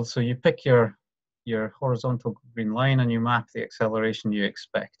threshold. So you pick your horizontal green line and you map the acceleration you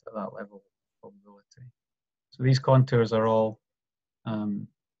expect at that level of probability. So these contours are all in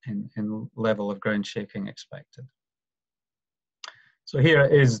level of ground shaking expected. So here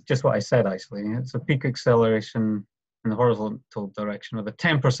is just what I said actually. It's a peak acceleration in the horizontal direction with a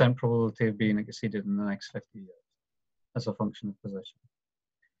 10% probability of being exceeded in the next 50 years as a function of position.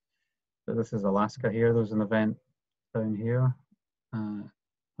 So this is Alaska here. There was an event down here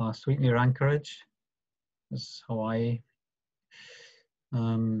last week near Anchorage. This is Hawaii.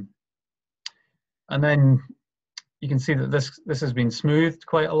 And then you can see that this has been smoothed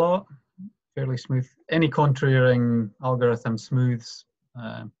quite a lot. fairly smooth. Any contouring algorithm smooths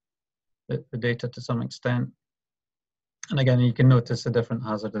the data to some extent. And again, you can notice a different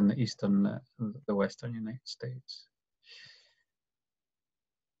hazard in the eastern, the western United States.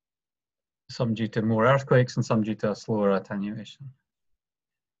 Some due to more earthquakes and some due to a slower attenuation.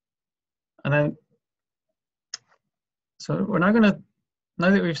 And then, so we're now going to, now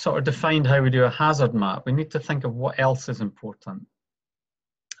that we've sort of defined how we do a hazard map, we need to think of what else is important.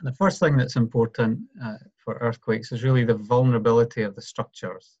 And the first thing that's important for earthquakes is really the vulnerability of the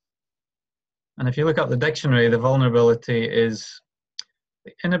structures. And if you look up the dictionary, the vulnerability is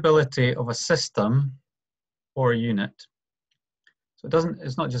the inability of a system or a unit. So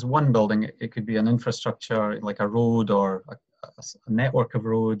it's not just one building, it could be an infrastructure like a road or a network of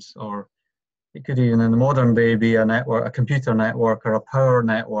roads, or it could even in the modern day be a network, a computer network or a power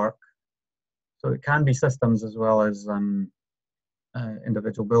network. So it can be systems as well as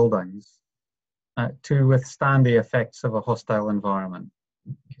individual buildings to withstand the effects of a hostile environment,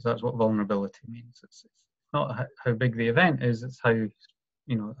 because that's what vulnerability means. It's not how big the event is, it's how,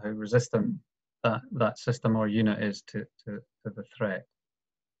 how resistant that system or unit is to the threat.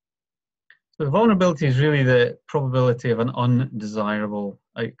 So the vulnerability is really the probability of an undesirable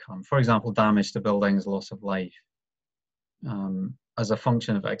outcome. For example, damage to buildings, loss of life, as a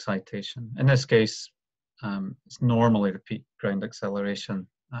function of excitation. In this case, it's normally the peak ground acceleration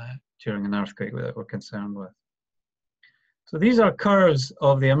during an earthquake that we're concerned with. So these are curves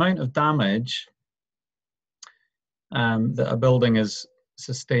of the amount of damage that a building is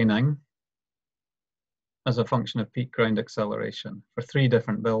sustaining as a function of peak ground acceleration for 3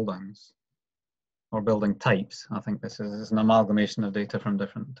 different buildings, or building types. I think this is an amalgamation of data from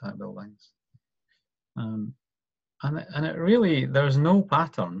different buildings. And it really, there's no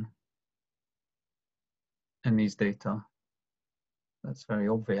pattern in these data. That's very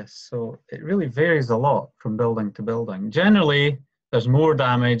obvious. So it really varies a lot from building to building. Generally, there's more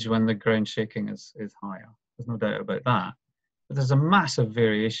damage when the ground shaking is higher. There's no doubt about that. But there's a massive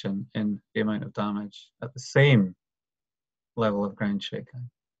variation in the amount of damage at the same level of ground shaking.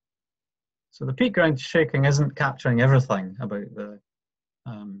 So the peak ground shaking isn't capturing everything about the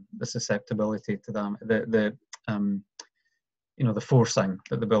susceptibility to damage, the forcing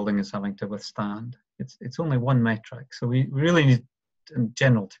that the building is having to withstand. It's only one metric. So we really need, in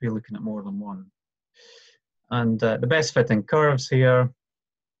general, to be looking at more than one. And the best fitting curves here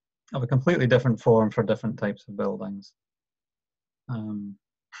have a completely different form for different types of buildings.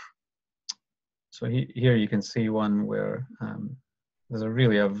 So here you can see one where there's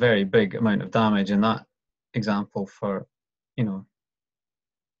really a very big amount of damage in that example for,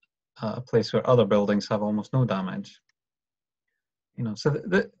 a place where other buildings have almost no damage. So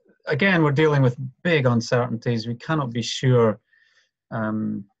again, we're dealing with big uncertainties. We cannot be sure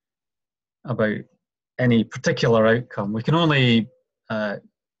about any particular outcome. We can only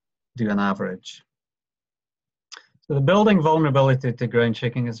do an average. So the building vulnerability to ground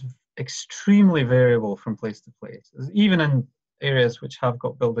shaking is extremely variable from place to place, even in areas which have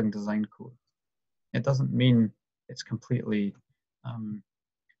got building design code. It doesn't mean it's completely,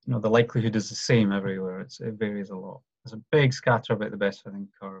 the likelihood is the same everywhere. It varies a lot. There's a big scatter about the best fitting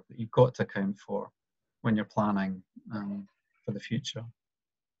curve that you've got to account for when you're planning for the future.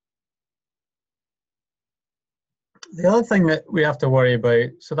 The other thing that we have to worry about,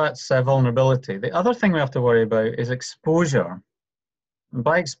 so that's vulnerability. The other thing we have to worry about is exposure. And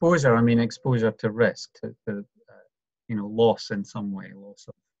by exposure, I mean exposure to risk, to loss in some way, loss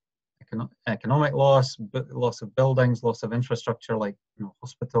of economic loss, loss of buildings, loss of infrastructure like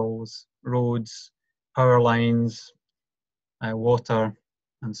hospitals, roads, power lines, water,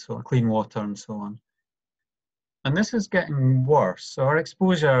 and so on, clean water, and so on. And this is getting worse. So our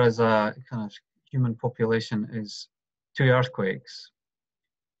exposure as a kind of human population to earthquakes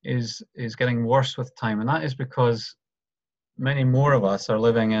is getting worse with time, and that is because many more of us are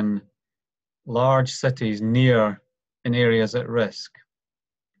living in large cities in areas at risk.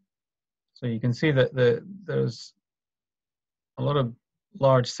 So you can see that there's a lot of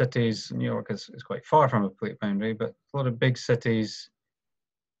large cities. New York is quite far from a plate boundary, but a lot of big cities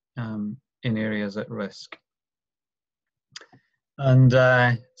in areas at risk. And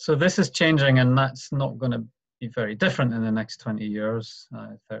so this is changing, and that's not going to be very different in the next 20 years,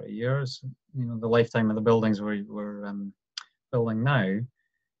 30 years, the lifetime of the buildings we're building now.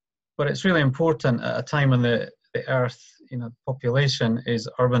 But it's really important at a time when the Earth, population is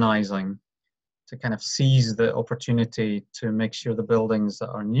urbanizing, to kind of seize the opportunity to make sure the buildings that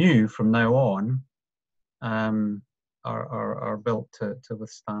are new from now on are built to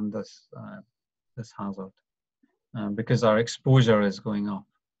withstand this hazard, because our exposure is going up.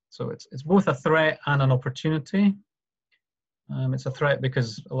 So it's both a threat and an opportunity. It's a threat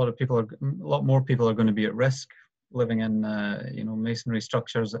because a lot more people are going to be at risk living in masonry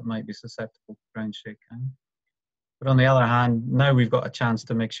structures that might be susceptible to ground shaking. But on the other hand, now we've got a chance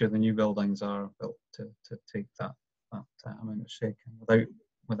to make sure the new buildings are built to take that amount of shaking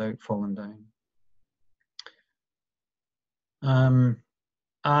without falling down.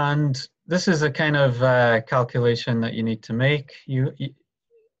 And this is a kind of calculation that you need to make.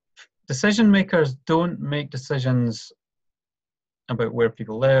 Decision makers don't make decisions about where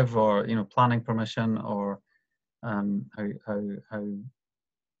people live, or planning permission, or how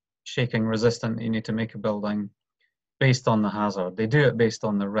shaking resistant you need to make a building based on the hazard. They do it based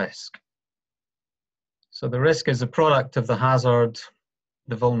on the risk. So the risk is a product of the hazard,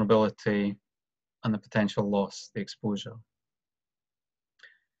 the vulnerability, and the potential loss, the exposure.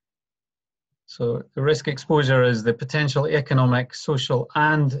 So the risk exposure is the potential economic, social,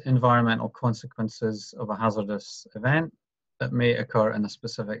 and environmental consequences of a hazardous event that may occur in a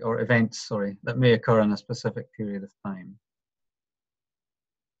specific, or events, sorry, that may occur in a specific period of time.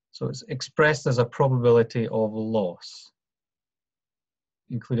 So it's expressed as a probability of loss,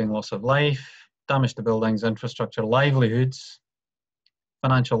 including loss of life, damage to buildings, infrastructure, livelihoods,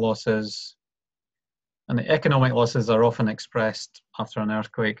 financial losses, and the economic losses are often expressed after an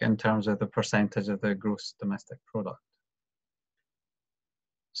earthquake in terms of the percentage of the gross domestic product.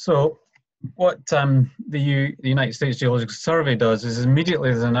 So what the United States Geological Survey does is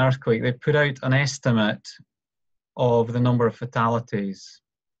immediately there's an earthquake, they put out an estimate of the number of fatalities,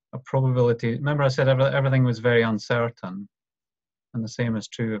 a probability. Remember I said everything was very uncertain, and the same is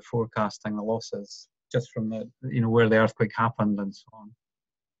true of forecasting the losses just from the where the earthquake happened and so on.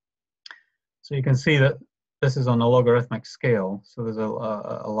 So you can see that this is on a logarithmic scale, so there's a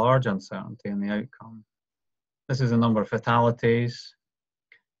large uncertainty in the outcome. This is the number of fatalities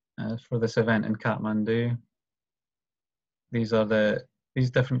for this event in Kathmandu. These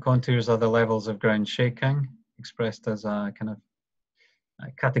different contours are the levels of ground shaking, expressed as a kind of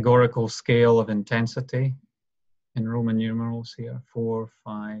a categorical scale of intensity in Roman numerals here, 4,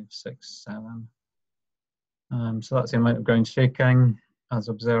 5, 6, 7. So that's the amount of ground shaking as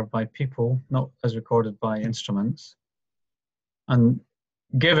observed by people, not as recorded by instruments. And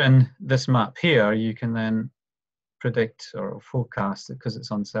given this map here, you can then predict or forecast, because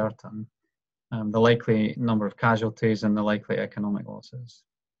it's uncertain, the likely number of casualties and the likely economic losses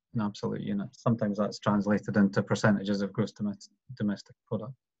in absolute units. Sometimes that's translated into percentages of gross domestic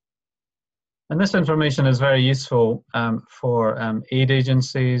product. And this information is very useful for aid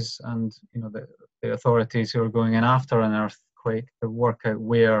agencies and the authorities who are going in after an earthquake to work out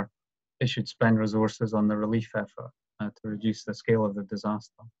where they should spend resources on the relief effort to reduce the scale of the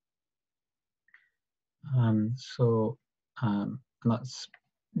disaster. And that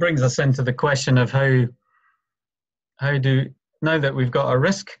brings us into the question of now that we've got a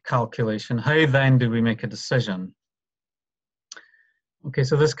risk calculation, how then do we make a decision? Okay,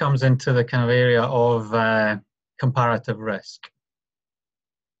 so this comes into the kind of area of comparative risk,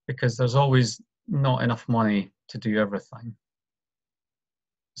 because there's always not enough money to do everything.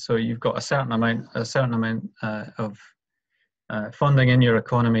 So you've got a certain amount of funding in your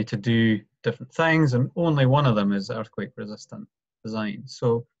economy to do different things, and only one of them is earthquake resistant design.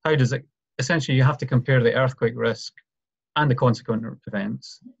 So how does it, essentially you have to compare the earthquake risk and the consequent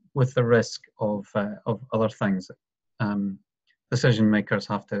events with the risk of other things that decision makers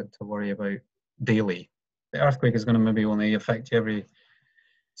have to worry about daily. The earthquake is going to maybe only affect you every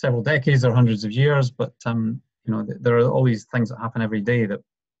several decades or hundreds of years, but there are all these things that happen every day that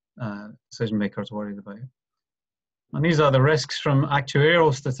decision makers are worried about. And these are the risks from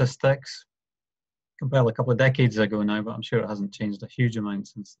actuarial statistics, compared a couple of decades ago now, but I'm sure it hasn't changed a huge amount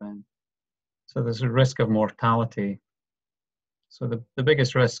since then. So there's a risk of mortality. So the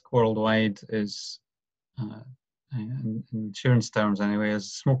biggest risk worldwide is, in insurance terms anyway,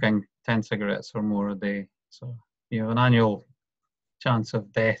 is smoking 10 cigarettes or more a day. So you have an annual chance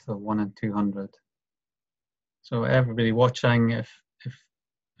of death of 1 in 200. So everybody watching, if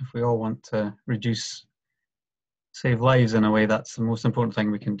we all want to save lives in a way, that's the most important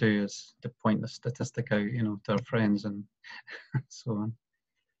thing we can do, is to point the statistic out, to our friends and so on.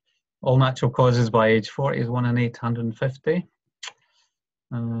 All natural causes by age 40 is 1 in 850.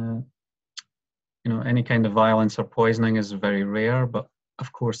 Any kind of violence or poisoning is very rare, but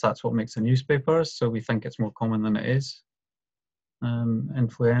of course that's what makes the newspapers, so we think it's more common than it is.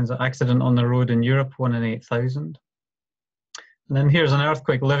 Influenza, accident on the road in Europe, 1 in 8,000. And then here's an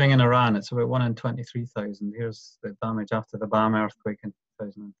earthquake living in Iran, it's about 1 in 23,000. Here's the damage after the Bam earthquake in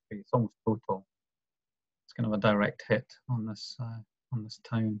 2003. It's almost total. It's kind of a direct hit on this on this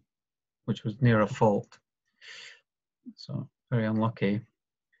town, which was near a fault. So very unlucky.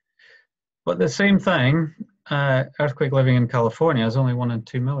 But the same thing, earthquake living in California is only 1 in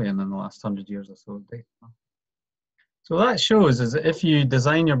 2 million in the last 100 years or so. So that shows is that if you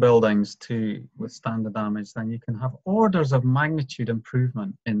design your buildings to withstand the damage, then you can have orders of magnitude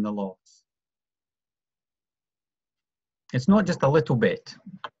improvement in the loss. It's not just a little bit,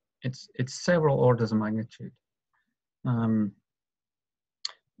 it's several orders of magnitude. And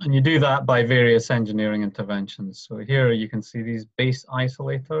you do that by various engineering interventions. So here you can see these base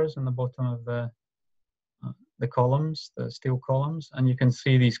isolators in the bottom of the columns, the steel columns, and you can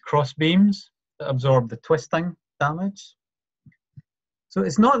see these cross beams that absorb the twisting damage. So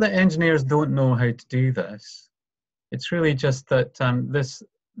it's not that engineers don't know how to do this. It's really just that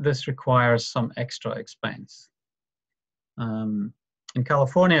this requires some extra expense. In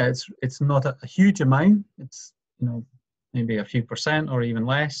California, it's not a huge amount. It's maybe a few percent or even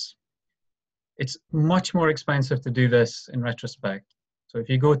less. It's much more expensive to do this in retrospect. So if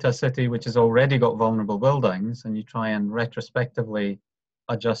you go to a city which has already got vulnerable buildings and you try and retrospectively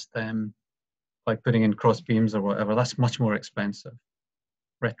adjust them by putting in cross beams or whatever, that's much more expensive,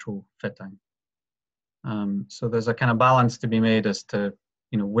 retrofitting. So there's a kind of balance to be made as to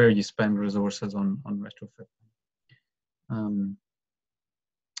where you spend resources on retrofitting.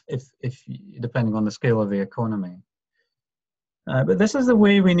 If depending on the scale of the economy. But this is the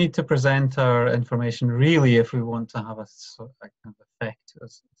way we need to present our information, really, if we want to have a kind of effect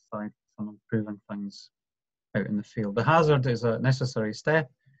aside from improving things out in the field. The hazard is a necessary step,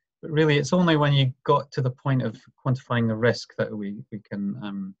 but really it's only when you got to the point of quantifying the risk that we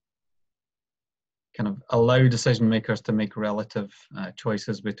can kind of allow decision makers to make relative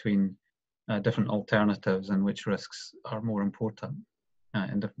choices between different alternatives and which risks are more important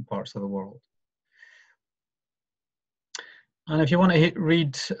in different parts of the world. And if you want to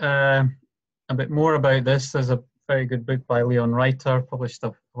read a bit more about this, there's a very good book by Leon Reiter, published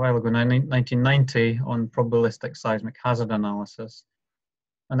a while ago, 1990, on probabilistic seismic hazard analysis.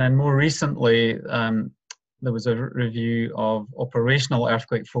 And then more recently, there was a review of operational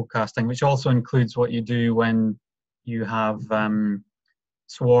earthquake forecasting, which also includes what you do when you have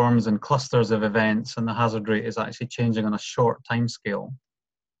swarms and clusters of events and the hazard rate is actually changing on a short time scale.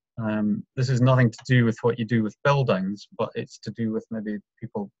 This is nothing to do with what you do with buildings, but it's to do with maybe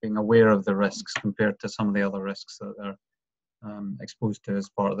people being aware of the risks compared to some of the other risks that they're exposed to as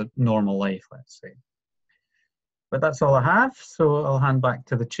part of the normal life, let's say. But that's all I have, so I'll hand back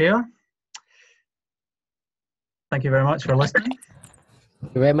to the chair. Thank you very much for listening.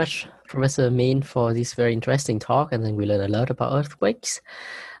 Thank you very much, Professor Min, for this very interesting talk, and then we learned a lot about earthquakes.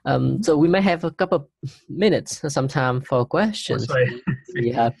 So we may have a couple of minutes, some time for questions. Oh, sorry.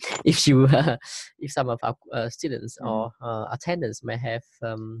 If some of our students or attendants may have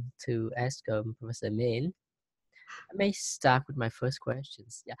to ask Professor Min. I may start with my first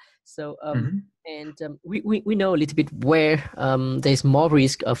questions. Yeah. So we know a little bit where there's more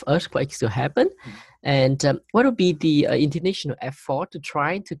risk of earthquakes to happen, and what would be the international effort to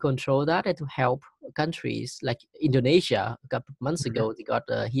try to control that and to help countries like Indonesia? A couple of months ago, they got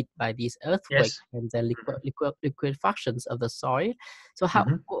hit by these earthquakes and then liquefaction of the soil. So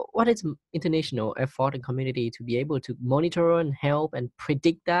what is international effort and community to be able to monitor and help and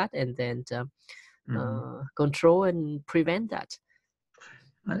predict that, and then control and prevent that?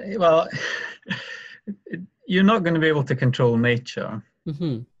 Well, you're not going to be able to control nature.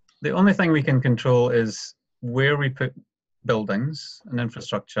 The only thing we can control is where we put buildings and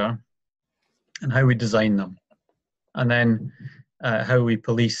infrastructure and how we design them, and then how we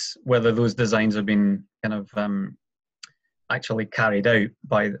police whether those designs have been kind of actually carried out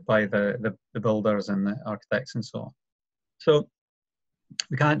by the builders and the architects and so on. So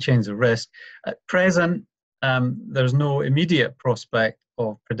we can't change the risk. At present, there's no immediate prospect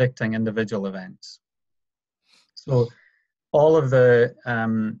of predicting individual events. So all of the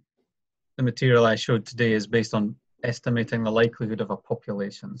material I showed today is based on estimating the likelihood of a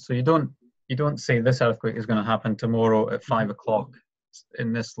population. So you don't say this earthquake is going to happen tomorrow at 5 o'clock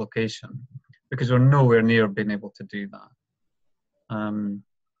in this location, because we're nowhere near being able to do that.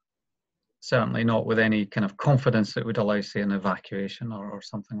 Certainly not with any kind of confidence that would allow, say, an evacuation or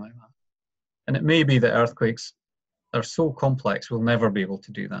something like that. And it may be that earthquakes are so complex we'll never be able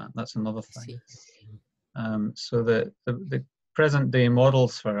to do that. That's another thing. So the present day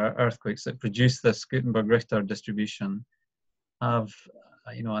models for earthquakes that produce this Gutenberg-Richter distribution have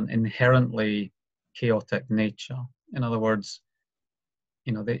an inherently chaotic nature. In other words,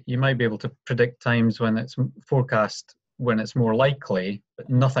 you might be able to predict times when it's forecast when it's more likely, but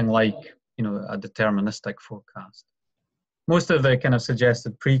nothing like a deterministic forecast. most of the kind of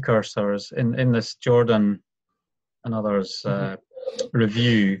suggested precursors in this Jordan and others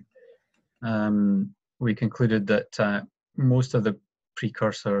review, we concluded that most of the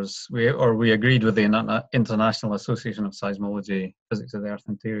precursors, we agreed with the International Association of Seismology, Physics of the Earth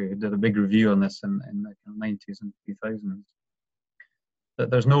and Theory, who did a big review on this in the 90s and 2000s, that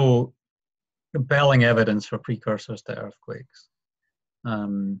there's no compelling evidence for precursors to earthquakes.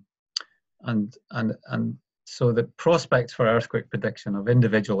 And so the prospects for earthquake prediction of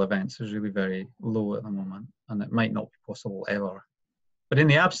individual events is really very low at the moment, and it might not be possible ever. But in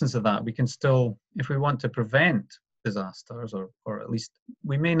the absence of that, we can still, if we want to prevent disasters, or at least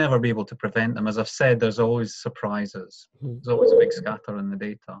we may never be able to prevent them. As I've said, there's always surprises. There's always a big scatter in the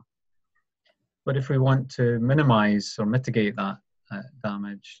data. But if we want to minimize or mitigate that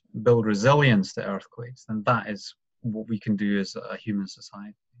damage, build resilience to earthquakes, then that is what we can do as a human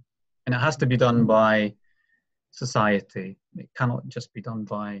society. And it has to be done by society. It cannot just be done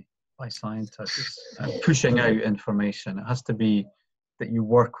by scientists pushing out information. It has to be that you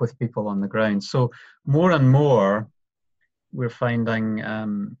work with people on the ground. So more and more, we're finding,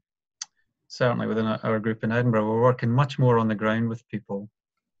 certainly within our group in Edinburgh, we're working much more on the ground with people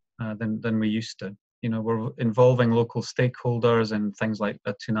than we used to. You know, we're involving local stakeholders in things like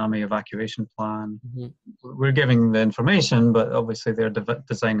a tsunami evacuation plan. We're giving the information, but obviously they're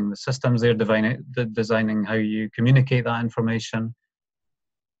designing the systems, they're designing how you communicate that information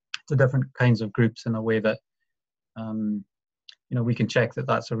to different kinds of groups in a way that, you know, we can check that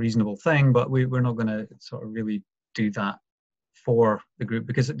that's a reasonable thing, but we're not going to sort of really do that for the group,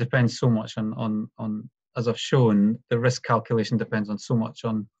 because it depends so much on as I've shown, the risk calculation depends on so much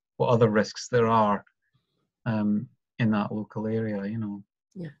on what other risks there are in that local area, you know.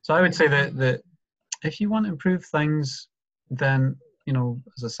 Yeah. So I would say that if you want to improve things, then, you know,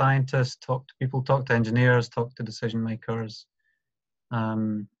 as a scientist, talk to people, talk to engineers, talk to decision makers,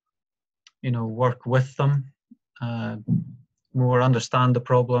 you know, work with them, more understand the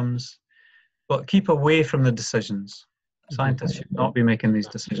problems, but keep away from the decisions. Scientists should not be making these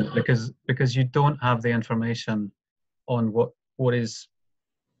decisions because you don't have the information on what is,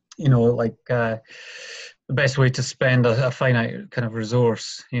 you know, like the best way to spend a finite kind of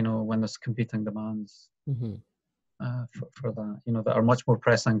resource, you know, when there's competing demands for that, you know, that are much more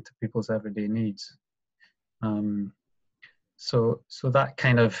pressing to people's everyday needs. So that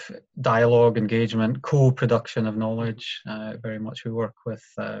kind of dialogue, engagement, co-production of knowledge, very much we work with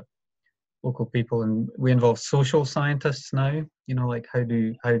local people, and we involve social scientists now, you know, like how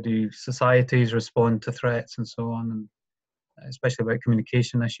do societies respond to threats and so on, and especially about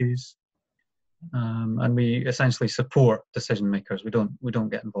communication issues. And we essentially support decision makers. We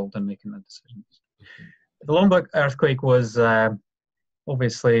don't get involved in making the decisions. The Lombok earthquake was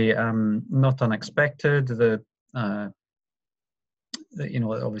obviously not unexpected. You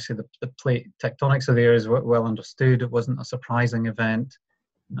know, obviously the plate tectonics of the area is well understood. It wasn't a surprising event.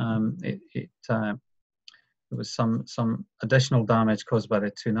 There was some additional damage caused by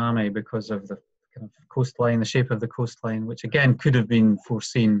the tsunami because of the kind of coastline, the shape of the coastline, which again could have been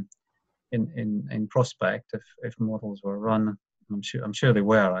foreseen in prospect if models were run. I'm sure they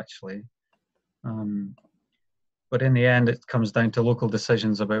were actually. But in the end, it comes down to local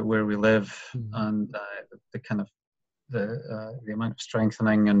decisions about where we live and the kind of the amount of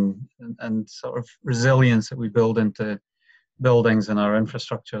strengthening and sort of resilience that we build into buildings and our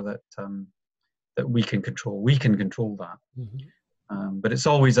infrastructure that we can control. We can control that, but it's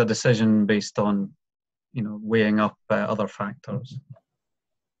always a decision based on, you know, weighing up other factors.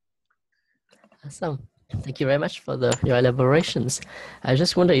 Awesome. Thank you very much for your elaborations. I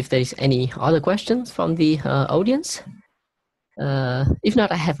just wonder if there's any other questions from the audience. If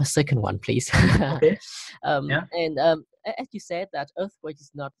not, I have a second one, please. Okay. Yeah. And as you said, that earthquake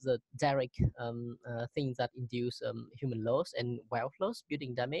is not the direct thing that induce human loss and wealth loss,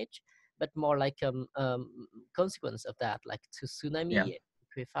 building damage, but more like consequence of that, like tsunami and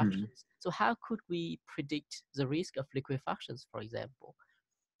liquefactions. So how could we predict the risk of liquefactions, for example?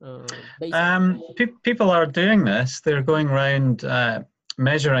 People are doing this. They're going around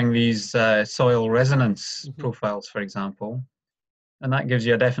measuring these soil resonance profiles, for example, and that gives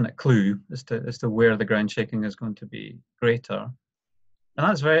you a definite clue as to where the ground shaking is going to be greater.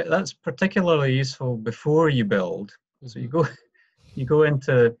 And that's particularly useful before you build. So you go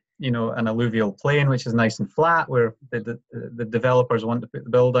into, you know, an alluvial plain which is nice and flat, where the developers want to put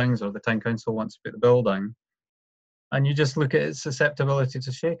the buildings, or the town council wants to put the building. And you just look at its susceptibility to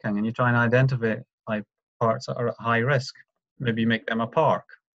shaking, and you try and identify parts that are at high risk. Maybe make them a park,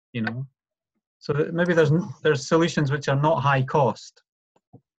 you know. So that maybe there's solutions which are not high cost.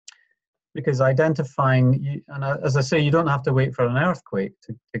 because identifying, and as I say, you don't have to wait for an earthquake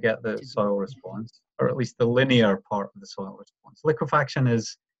to get the soil response, or at least the linear part of the soil response. Liquefaction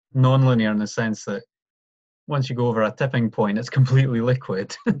is non-linear in the sense that once you go over a tipping point, it's completely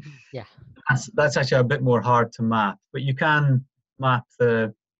liquid. Yeah. That's actually a bit more hard to map, but you can map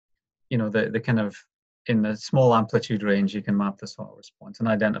the kind of, in the small amplitude range, you can map the soil response and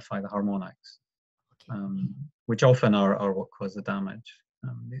identify the harmonics, Okay. which often are what cause the damage.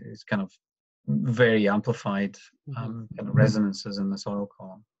 It's kind of very amplified kind of resonances in the soil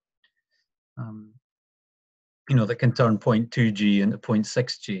column. That can turn 0.2G into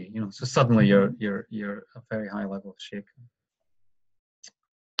 0.6G. So suddenly you're a very high level of shaking.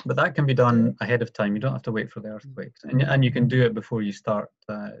 But that can be done ahead of time. You don't have to wait for the earthquakes, and you can do it before you start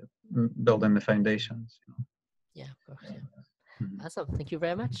building the foundations. Yeah, of course. Yeah. Awesome. Thank you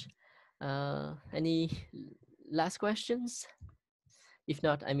very much. Any last questions? If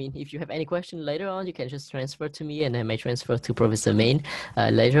not, I mean, if you have any question later on, you can just transfer to me, and I may transfer to Professor Main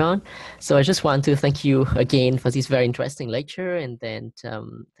later on. So I just want to thank you again for this very interesting lecture, and then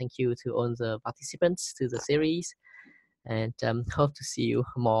thank you to all the participants to the series, and hope to see you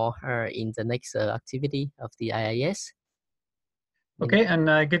more in the next activity of the IIES. Okay,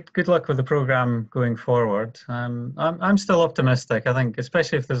 and good luck with the program going forward. I'm still optimistic. I think,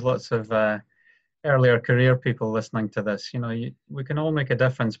 especially if there's lots of earlier career people listening to this, we can all make a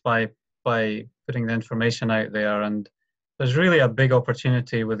difference by putting the information out there. And there's really a big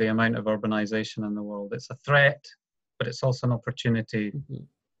opportunity with the amount of urbanization in the world. It's a threat, but it's also an opportunity,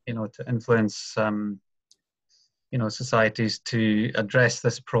 to influence, societies to address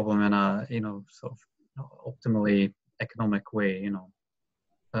this problem in a, sort of optimally economic way,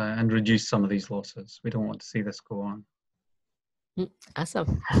 and reduce some of these losses. We don't want to see this go on.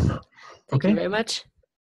 Awesome. Thank Okay. you very much.